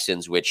the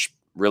Texans, which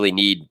really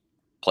need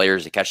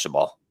players to catch the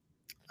ball.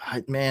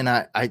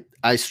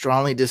 I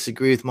strongly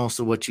disagree with most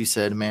of what you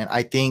said, man.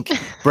 I think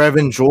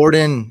Brevin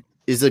Jordan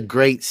is a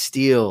great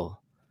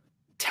steal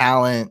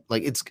talent.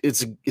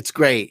 It's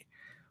great.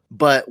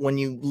 But when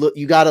you look,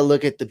 you got to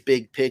look at the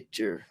big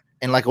picture.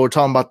 And we're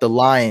talking about the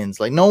Lions,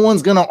 no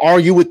one's going to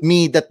argue with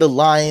me that the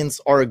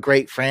Lions are a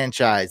great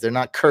franchise. They're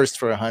not cursed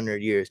for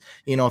 100 years.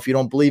 If you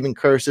don't believe in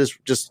curses,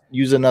 just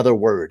use another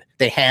word.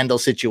 They handle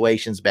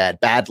situations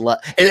bad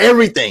luck, and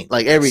everything,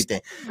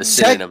 everything. The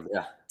synonym,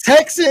 yeah.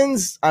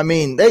 Texans,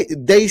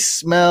 they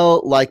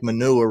smell like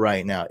manure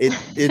right now.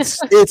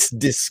 It's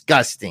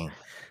disgusting.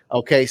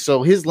 Okay,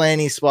 so his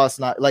landing spot's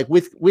not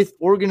with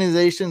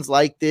organizations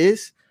like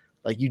this.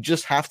 You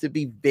just have to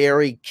be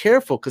very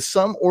careful because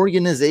some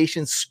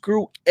organizations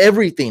screw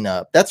everything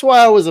up. That's why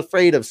I was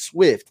afraid of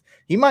Swift.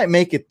 He might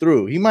make it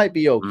through. He might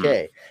be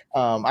okay.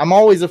 I'm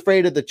always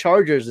afraid of the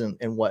Chargers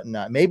and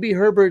whatnot. Maybe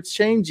Herbert's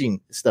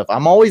changing stuff.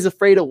 I'm always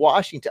afraid of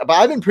Washington. But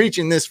I've been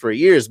preaching this for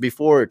years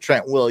before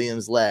Trent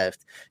Williams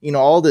left,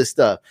 all this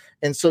stuff.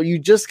 And so you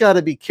just got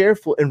to be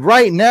careful. And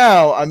right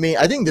now, I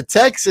think the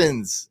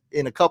Texans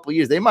in a couple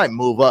years, they might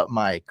move up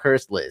my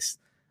curse list.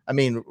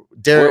 Where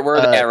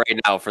are they at right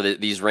now for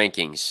these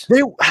rankings?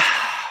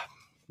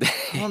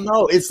 I don't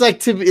know. It's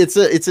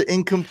it's an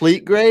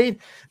incomplete grade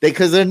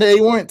because they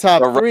weren't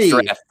top 3.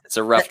 It's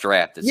a rough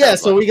draft.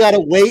 So we gotta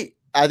wait.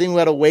 I think we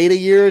gotta wait a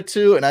year or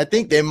 2, and I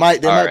think they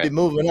might be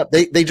moving up.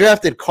 They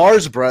drafted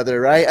Carr's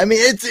brother, right?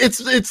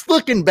 It's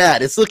looking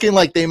bad. It's looking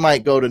like they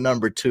might go to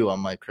number 2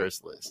 on my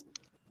curse list.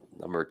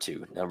 Number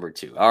two.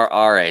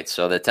 All right.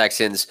 So the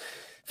Texans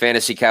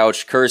Fantasy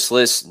Couch curse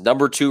list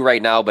number 2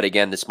 right now, but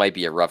again, this might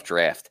be a rough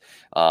draft.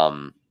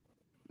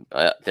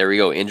 There we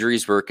go.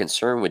 Injuries were a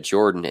concern with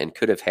Jordan and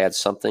could have had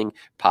something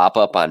pop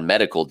up on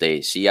medical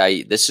day.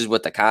 See, this is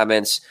what the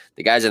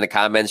guys in the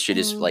comments should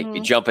just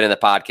be jumping in the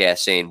podcast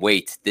saying,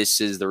 wait,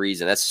 this is the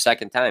reason. That's the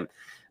second time.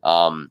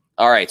 All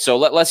right. So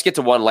let's get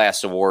to one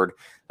last award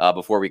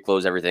before we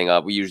close everything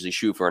up. We usually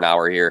shoot for an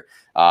hour here.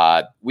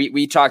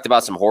 We talked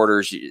about some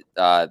hoarders,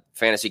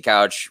 Fantasy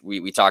Couch.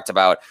 We talked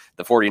about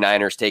the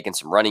 49ers taking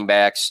some running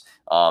backs.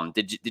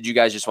 Did you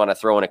guys just want to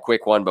throw in a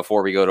quick one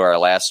before we go to our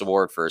last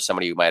award for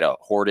somebody who might have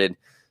hoarded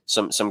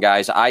some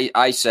guys?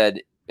 I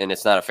said, and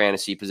it's not a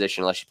fantasy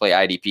position unless you play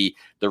IDP,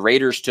 the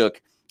Raiders took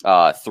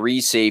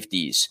 3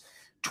 safeties,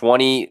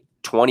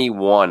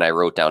 21. I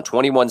wrote down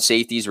 21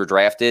 safeties were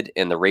drafted,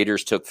 and the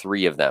Raiders took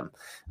 3 of them.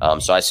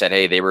 So I said,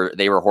 hey, they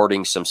were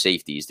hoarding some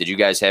safeties. Did you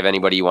guys have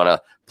anybody you want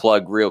to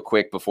plug real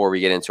quick before we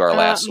get into our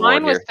last award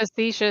here? Mine was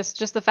facetious,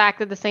 just the fact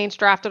that the Saints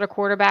drafted a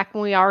quarterback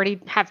when we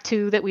already have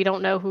 2 that we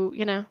don't know who.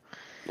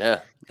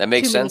 Yeah, that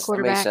makes sense. That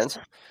makes sense.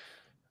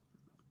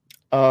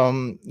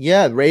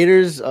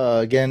 Raiders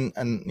again,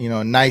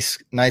 and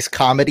nice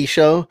comedy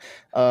show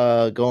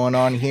going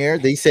on here.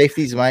 These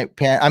safeties might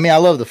pan. I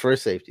love the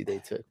first safety they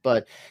took,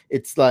 but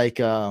it's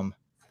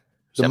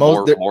The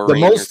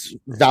most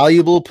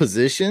valuable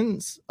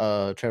positions,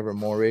 Trevor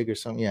Morrig or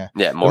something. Yeah.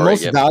 Yeah. The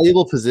most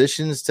valuable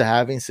positions to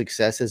having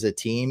success as a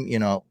team,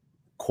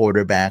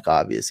 quarterback,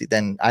 obviously.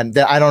 Then I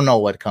don't know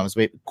what comes.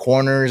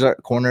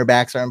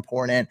 Cornerbacks are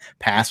important.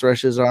 Pass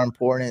rushes are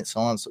important.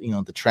 So on. So,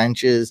 the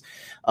trenches.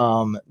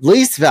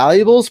 Least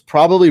valuables,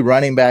 probably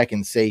running back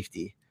and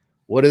safety.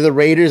 What do the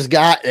Raiders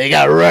got? They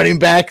got running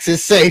backs and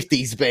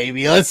safeties,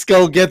 baby. Let's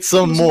go get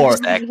some more.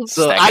 Stack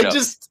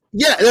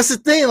that's the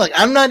thing. Like,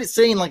 I'm not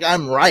saying like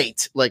I'm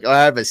right, like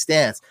I have a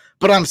stance,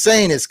 but I'm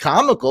saying it's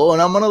comical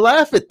and I'm going to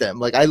laugh at them.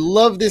 Like, I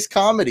love this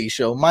comedy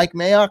show. Mike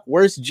Mayock,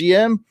 worst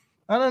GM.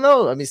 I don't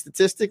know. I mean,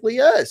 statistically,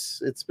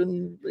 yes, it's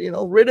been,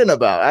 written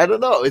about. I don't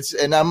know.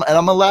 I'm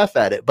gonna laugh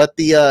at it. But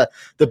the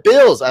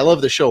Bills, I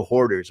love the show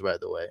Hoarders, by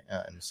the way.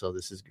 And so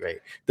this is great.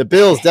 The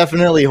Bills,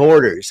 definitely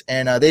hoarders,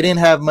 and they didn't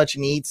have much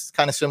needs.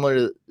 Kind of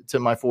similar to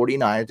my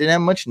 49ers. Didn't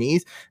have much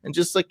needs, and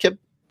just like kept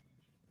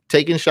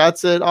taking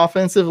shots at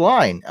offensive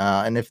line.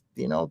 And if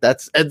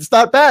it's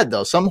not bad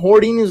though. Some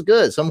hoarding is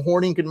good. Some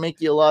hoarding can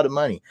make you a lot of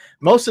money.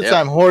 Most of the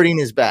time, hoarding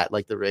is bad,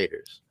 like the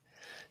Raiders.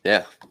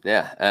 Yeah.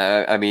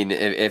 I mean,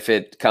 if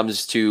it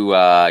comes to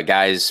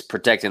guys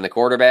protecting the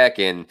quarterback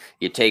and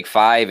you take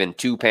 5 and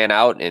 2 pan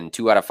out and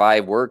 2 out of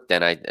 5 work,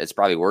 then it's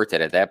probably worth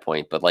it at that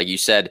point. But like you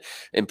said,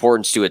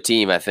 importance to a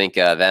team, I think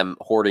them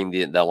hoarding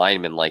the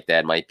linemen like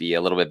that might be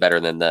a little bit better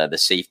than the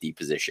safety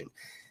position.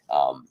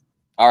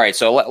 All right,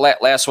 so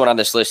last one on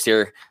this list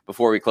here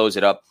before we close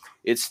it up.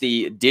 It's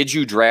the Did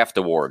You Draft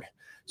Award.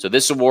 So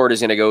this award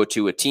is going to go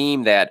to a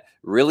team that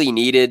really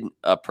needed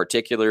a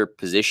particular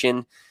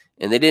position,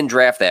 and they didn't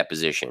draft that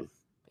position.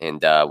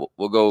 And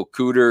we'll go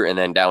Cooter and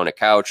then down to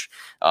Couch.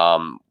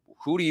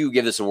 Who do you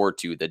give this award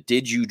to? The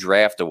Did You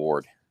Draft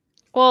Award?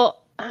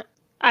 Well,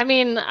 I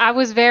mean, I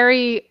was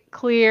very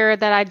clear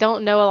that I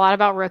don't know a lot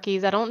about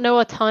rookies. I don't know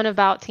a ton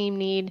about team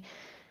need.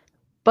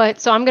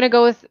 But so I'm going to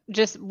go with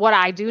just what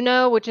I do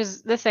know, which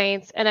is the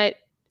Saints. And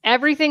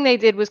everything they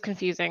did was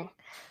confusing.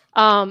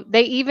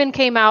 They even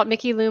came out,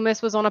 Mickey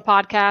Loomis was on a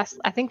podcast,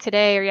 I think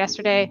today or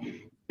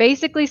yesterday,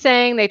 basically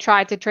saying they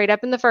tried to trade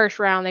up in the first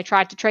round, they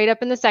tried to trade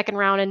up in the second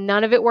round, and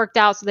none of it worked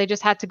out. So they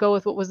just had to go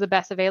with what was the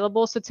best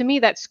available. So to me,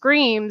 that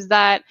screams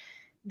that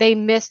they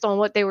missed on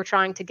what they were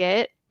trying to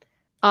get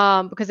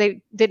because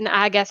they didn't,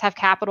 I guess, have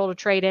capital to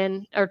trade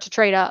in or to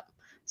trade up.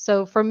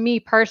 So for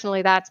me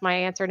personally, that's my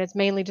answer. And it's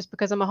mainly just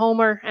because I'm a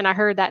homer and I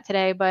heard that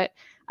today, but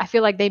I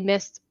feel like they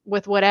missed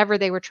with whatever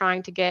they were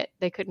trying to get.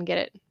 They couldn't get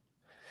it.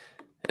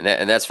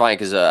 And that's fine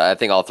because I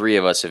think all three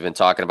of us have been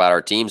talking about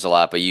our teams a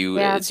lot, but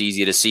it's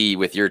easy to see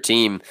with your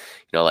team,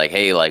 like,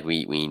 hey, like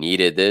we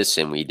needed this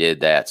and we did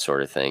that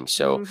sort of thing.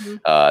 So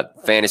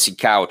Fantasy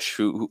Couch,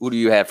 who do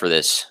you have for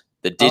this?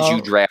 The Did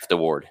You Draft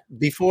Award?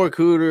 Before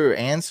Cooter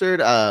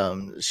answered,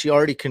 she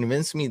already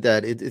convinced me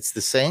that it's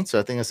the Saints. So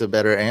I think that's a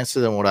better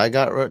answer than what I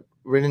got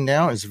written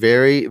down. It's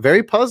very,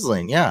 very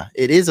puzzling. Yeah,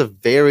 it is a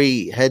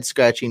very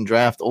head-scratching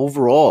draft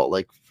overall,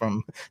 like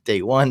from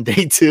day 1,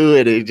 day 2,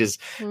 and it just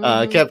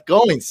kept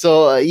going.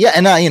 So,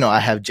 and I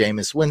have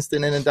Jameis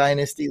Winston in a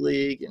dynasty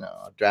league.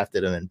 I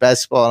drafted him in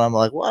best ball, and I'm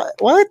like,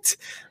 what?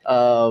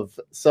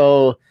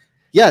 So...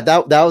 yeah,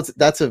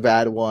 that's a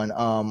bad one.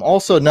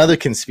 Also, another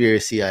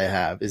conspiracy I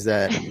have is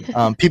that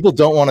people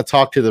don't want to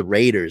talk to the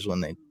Raiders when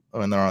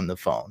they're on the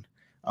phone.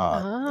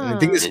 And I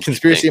think this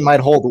conspiracy might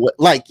hold,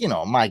 like,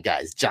 my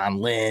guys, John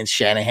Lynch,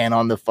 Shanahan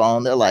on the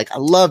phone. They're like, I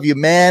love you,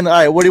 man. All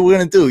right, what are we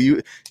going to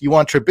do? You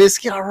want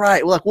Trubisky? All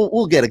right.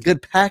 We'll get a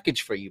good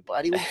package for you,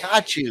 buddy. We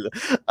got you.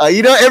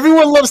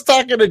 Everyone loves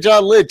talking to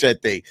John Lynch, I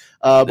think.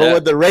 But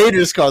when the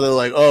Raiders call, they're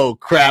like, oh,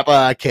 crap,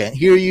 I can't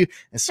hear you.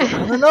 And so,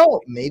 I don't know.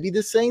 Maybe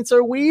the Saints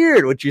are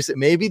weird. What you said.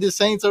 Maybe the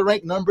Saints are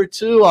ranked number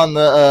 2 on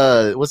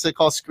the, what's it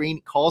called?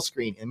 Call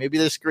screen. And maybe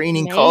they're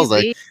screening calls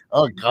like,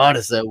 oh, God,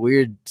 it's that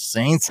weird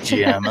Saints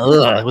GM.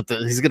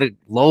 He's gonna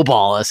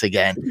lowball us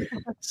again.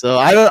 So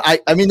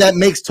I mean that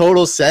makes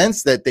total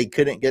sense that they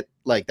couldn't get,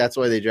 like, that's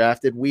why they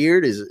drafted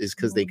weird is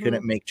because they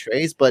couldn't make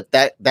trades. But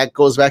that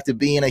goes back to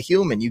being a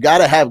human. You got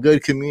to have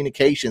good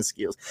communication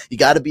skills. You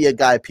got to be a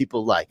guy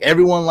people like.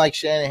 Everyone likes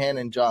Shanahan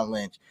and John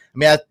Lynch. I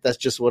mean, that's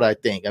just what I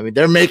think. I mean,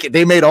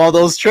 they made all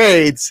those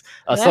trades.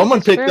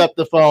 Someone picked up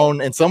the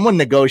phone and someone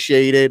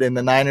negotiated, and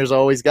the Niners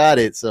always got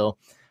it. So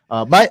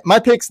my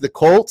pick's the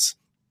Colts.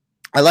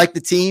 I like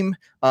the team.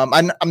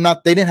 I'm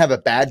not. They didn't have a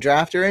bad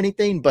draft or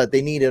anything, but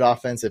they needed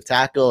offensive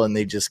tackle, and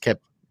they just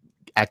kept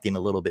acting a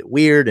little bit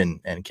weird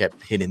and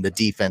kept hitting the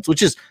defense,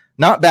 which is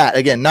not bad.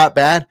 Again, not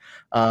bad,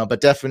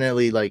 but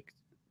definitely like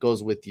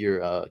goes with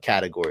your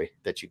category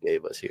that you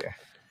gave us here.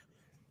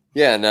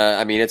 Yeah, and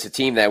I mean, it's a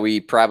team that we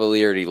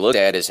probably already looked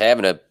at as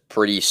having a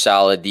pretty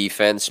solid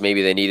defense.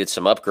 Maybe they needed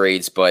some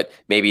upgrades, but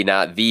maybe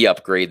not the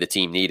upgrade the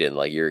team needed,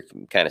 like you're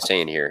kind of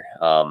saying here.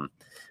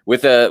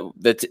 With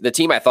the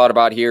team I thought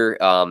about here,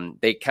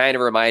 they kind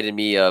of reminded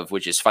me of,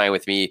 which is fine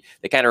with me,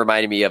 they kind of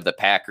reminded me of the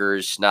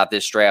Packers, not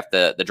this draft,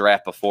 the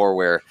draft before,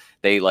 where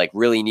they like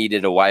really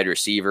needed a wide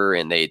receiver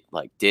and they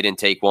like didn't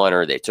take one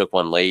or they took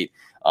one late.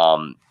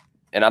 And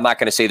I'm not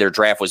going to say their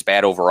draft was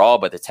bad overall,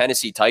 but the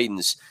Tennessee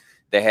Titans,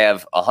 they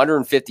have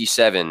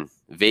 157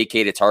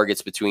 vacated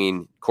targets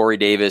between Corey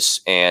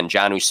Davis and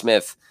Jonnu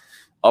Smith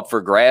up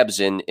for grabs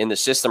in the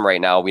system right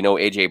now. We know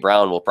AJ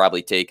Brown will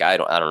probably take, I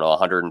don't know,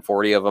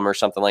 140 of them or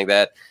something like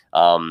that.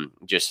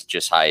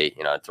 Just high,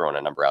 throwing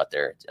a number out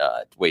there,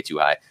 way too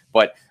high.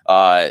 But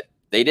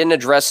they didn't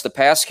address the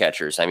pass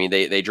catchers. I mean,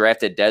 they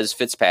drafted Dez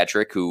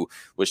Fitzpatrick, who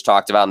was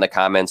talked about in the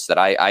comments that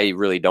I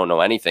really don't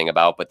know anything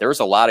about, but there's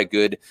a lot of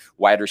good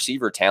wide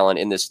receiver talent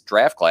in this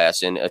draft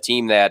class, and a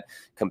team that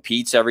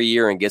competes every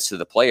year and gets to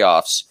the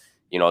playoffs.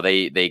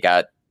 They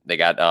got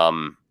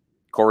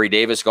Corey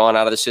Davis gone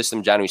out of the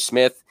system, Jonnu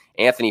Smith,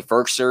 Anthony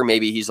Ferkser,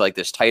 maybe he's like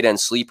this tight end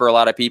sleeper a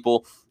lot of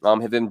people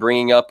have been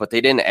bringing up, but they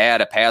didn't add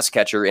a pass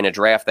catcher in a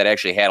draft that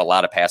actually had a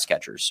lot of pass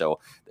catchers. So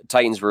the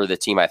Titans were the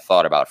team I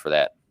thought about for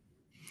that.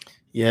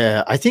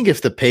 Yeah, I think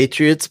if the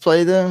Patriots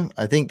play them,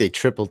 I think they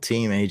triple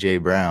team A.J.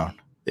 Brown.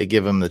 They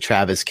give him the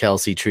Travis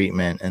Kelce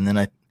treatment, and then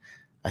I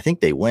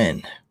think they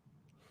win.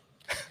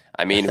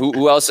 I mean,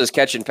 who else is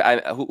catching?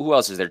 Who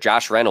else is there?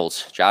 Josh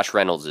Reynolds. Josh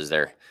Reynolds is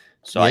there.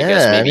 So I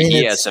guess maybe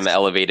he has some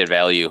elevated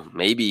value.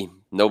 Maybe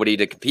nobody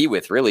to compete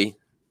with, really.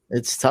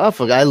 It's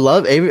tough. Like, I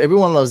love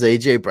everyone loves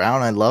AJ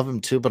Brown. I love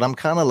him too, but I'm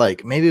kind of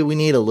like, maybe we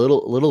need a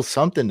little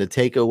something to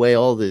take away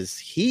all this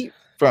heat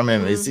from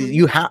him. Is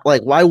you have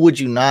why would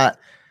you not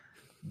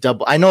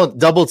double? I know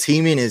double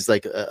teaming is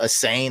like a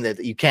saying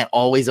that you can't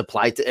always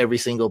apply to every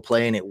single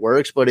play and it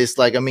works, but it's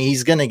like, I mean,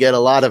 he's gonna get a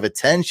lot of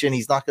attention.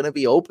 He's not gonna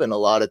be open a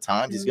lot of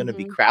times. He's gonna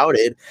be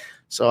crowded.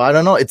 So I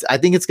don't know. I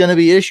think it's gonna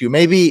be an issue.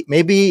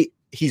 Maybe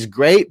he's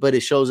great, but it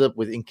shows up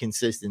with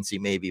inconsistency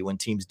maybe when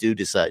teams do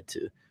decide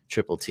to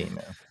triple team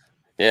him.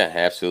 Yeah,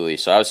 absolutely.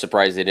 So I was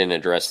surprised they didn't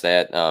address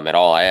that at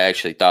all. I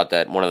actually thought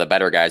that one of the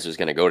better guys was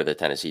going to go to the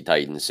Tennessee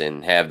Titans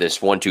and have this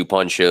 1-2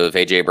 punch of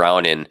A.J.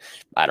 Brown and,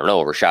 I don't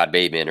know, Rashad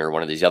Bateman or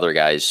one of these other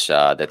guys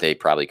that they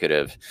probably could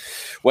have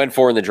went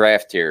for in the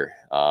draft here.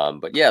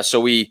 But yeah, so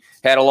we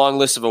had a long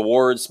list of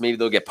awards. Maybe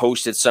they'll get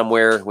posted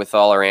somewhere with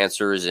all our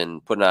answers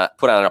and put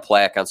on a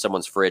plaque on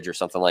someone's fridge or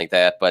something like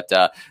that. But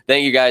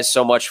thank you guys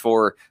so much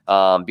for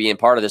being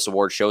part of this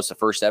award show. It's the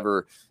first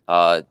ever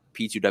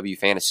P2W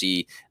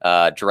Fantasy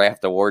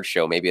Draft Award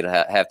Show. Maybe it'll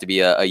have to be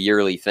a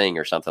yearly thing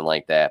or something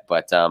like that.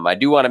 But I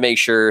do want to make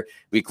sure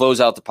we close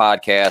out the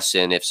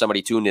podcast. And if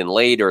somebody tuned in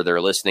late or they're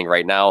listening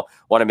right now,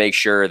 want to make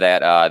sure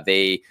that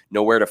they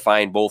know where to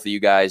find both of you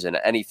guys and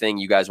anything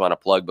you guys want to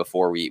plug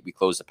before we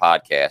close the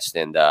podcast.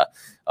 And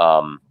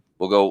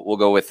we'll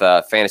go with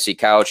Fantasy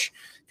Couch.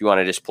 If you want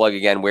to just plug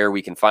again where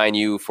we can find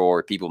you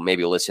for people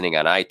maybe listening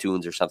on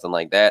iTunes or something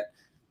like that.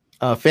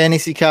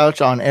 Fantasy Couch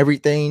on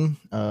everything,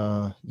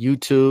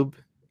 YouTube,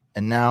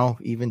 and now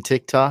even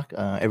TikTok,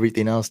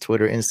 everything else,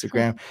 Twitter,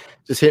 Instagram.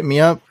 Just hit me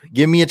up.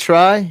 Give me a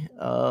try.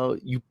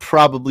 You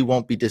probably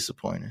won't be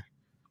disappointed.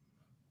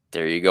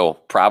 There you go.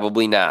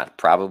 Probably not.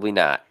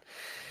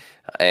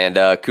 And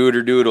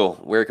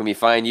Cooterdoodle, where can we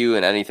find you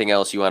and anything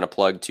else you want to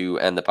plug to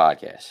end the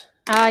podcast?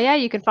 Yeah,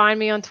 you can find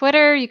me on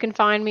Twitter. You can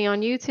find me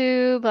on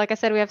YouTube. Like I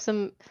said, we have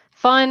some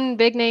fun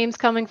big names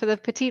coming for the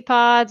Petite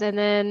Pods, and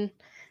then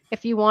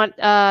if you want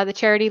the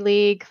charity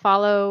league,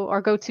 follow or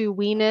go to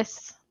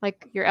Weenus,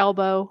 like your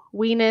elbow,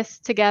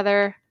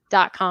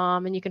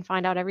 weenustogether.com, and you can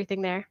find out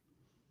everything there.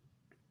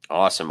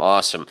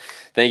 Awesome.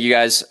 Thank you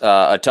guys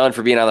a ton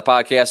for being on the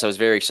podcast. I was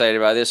very excited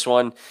about this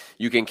one.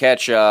 You can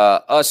catch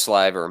us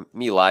live, or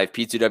me live,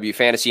 P2W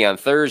Fantasy on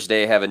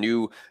Thursday. Have a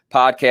new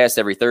podcast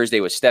every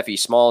Thursday with Steffi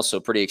Smalls, so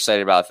pretty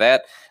excited about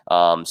that.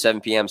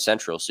 7 p.m.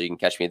 Central, so you can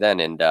catch me then.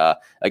 And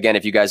again,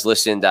 if you guys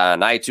listened on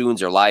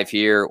iTunes or live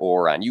here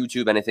or on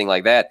YouTube, anything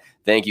like that,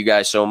 thank you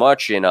guys so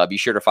much. And be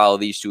sure to follow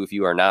these two if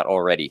you are not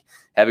already.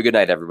 Have a good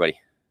night, everybody.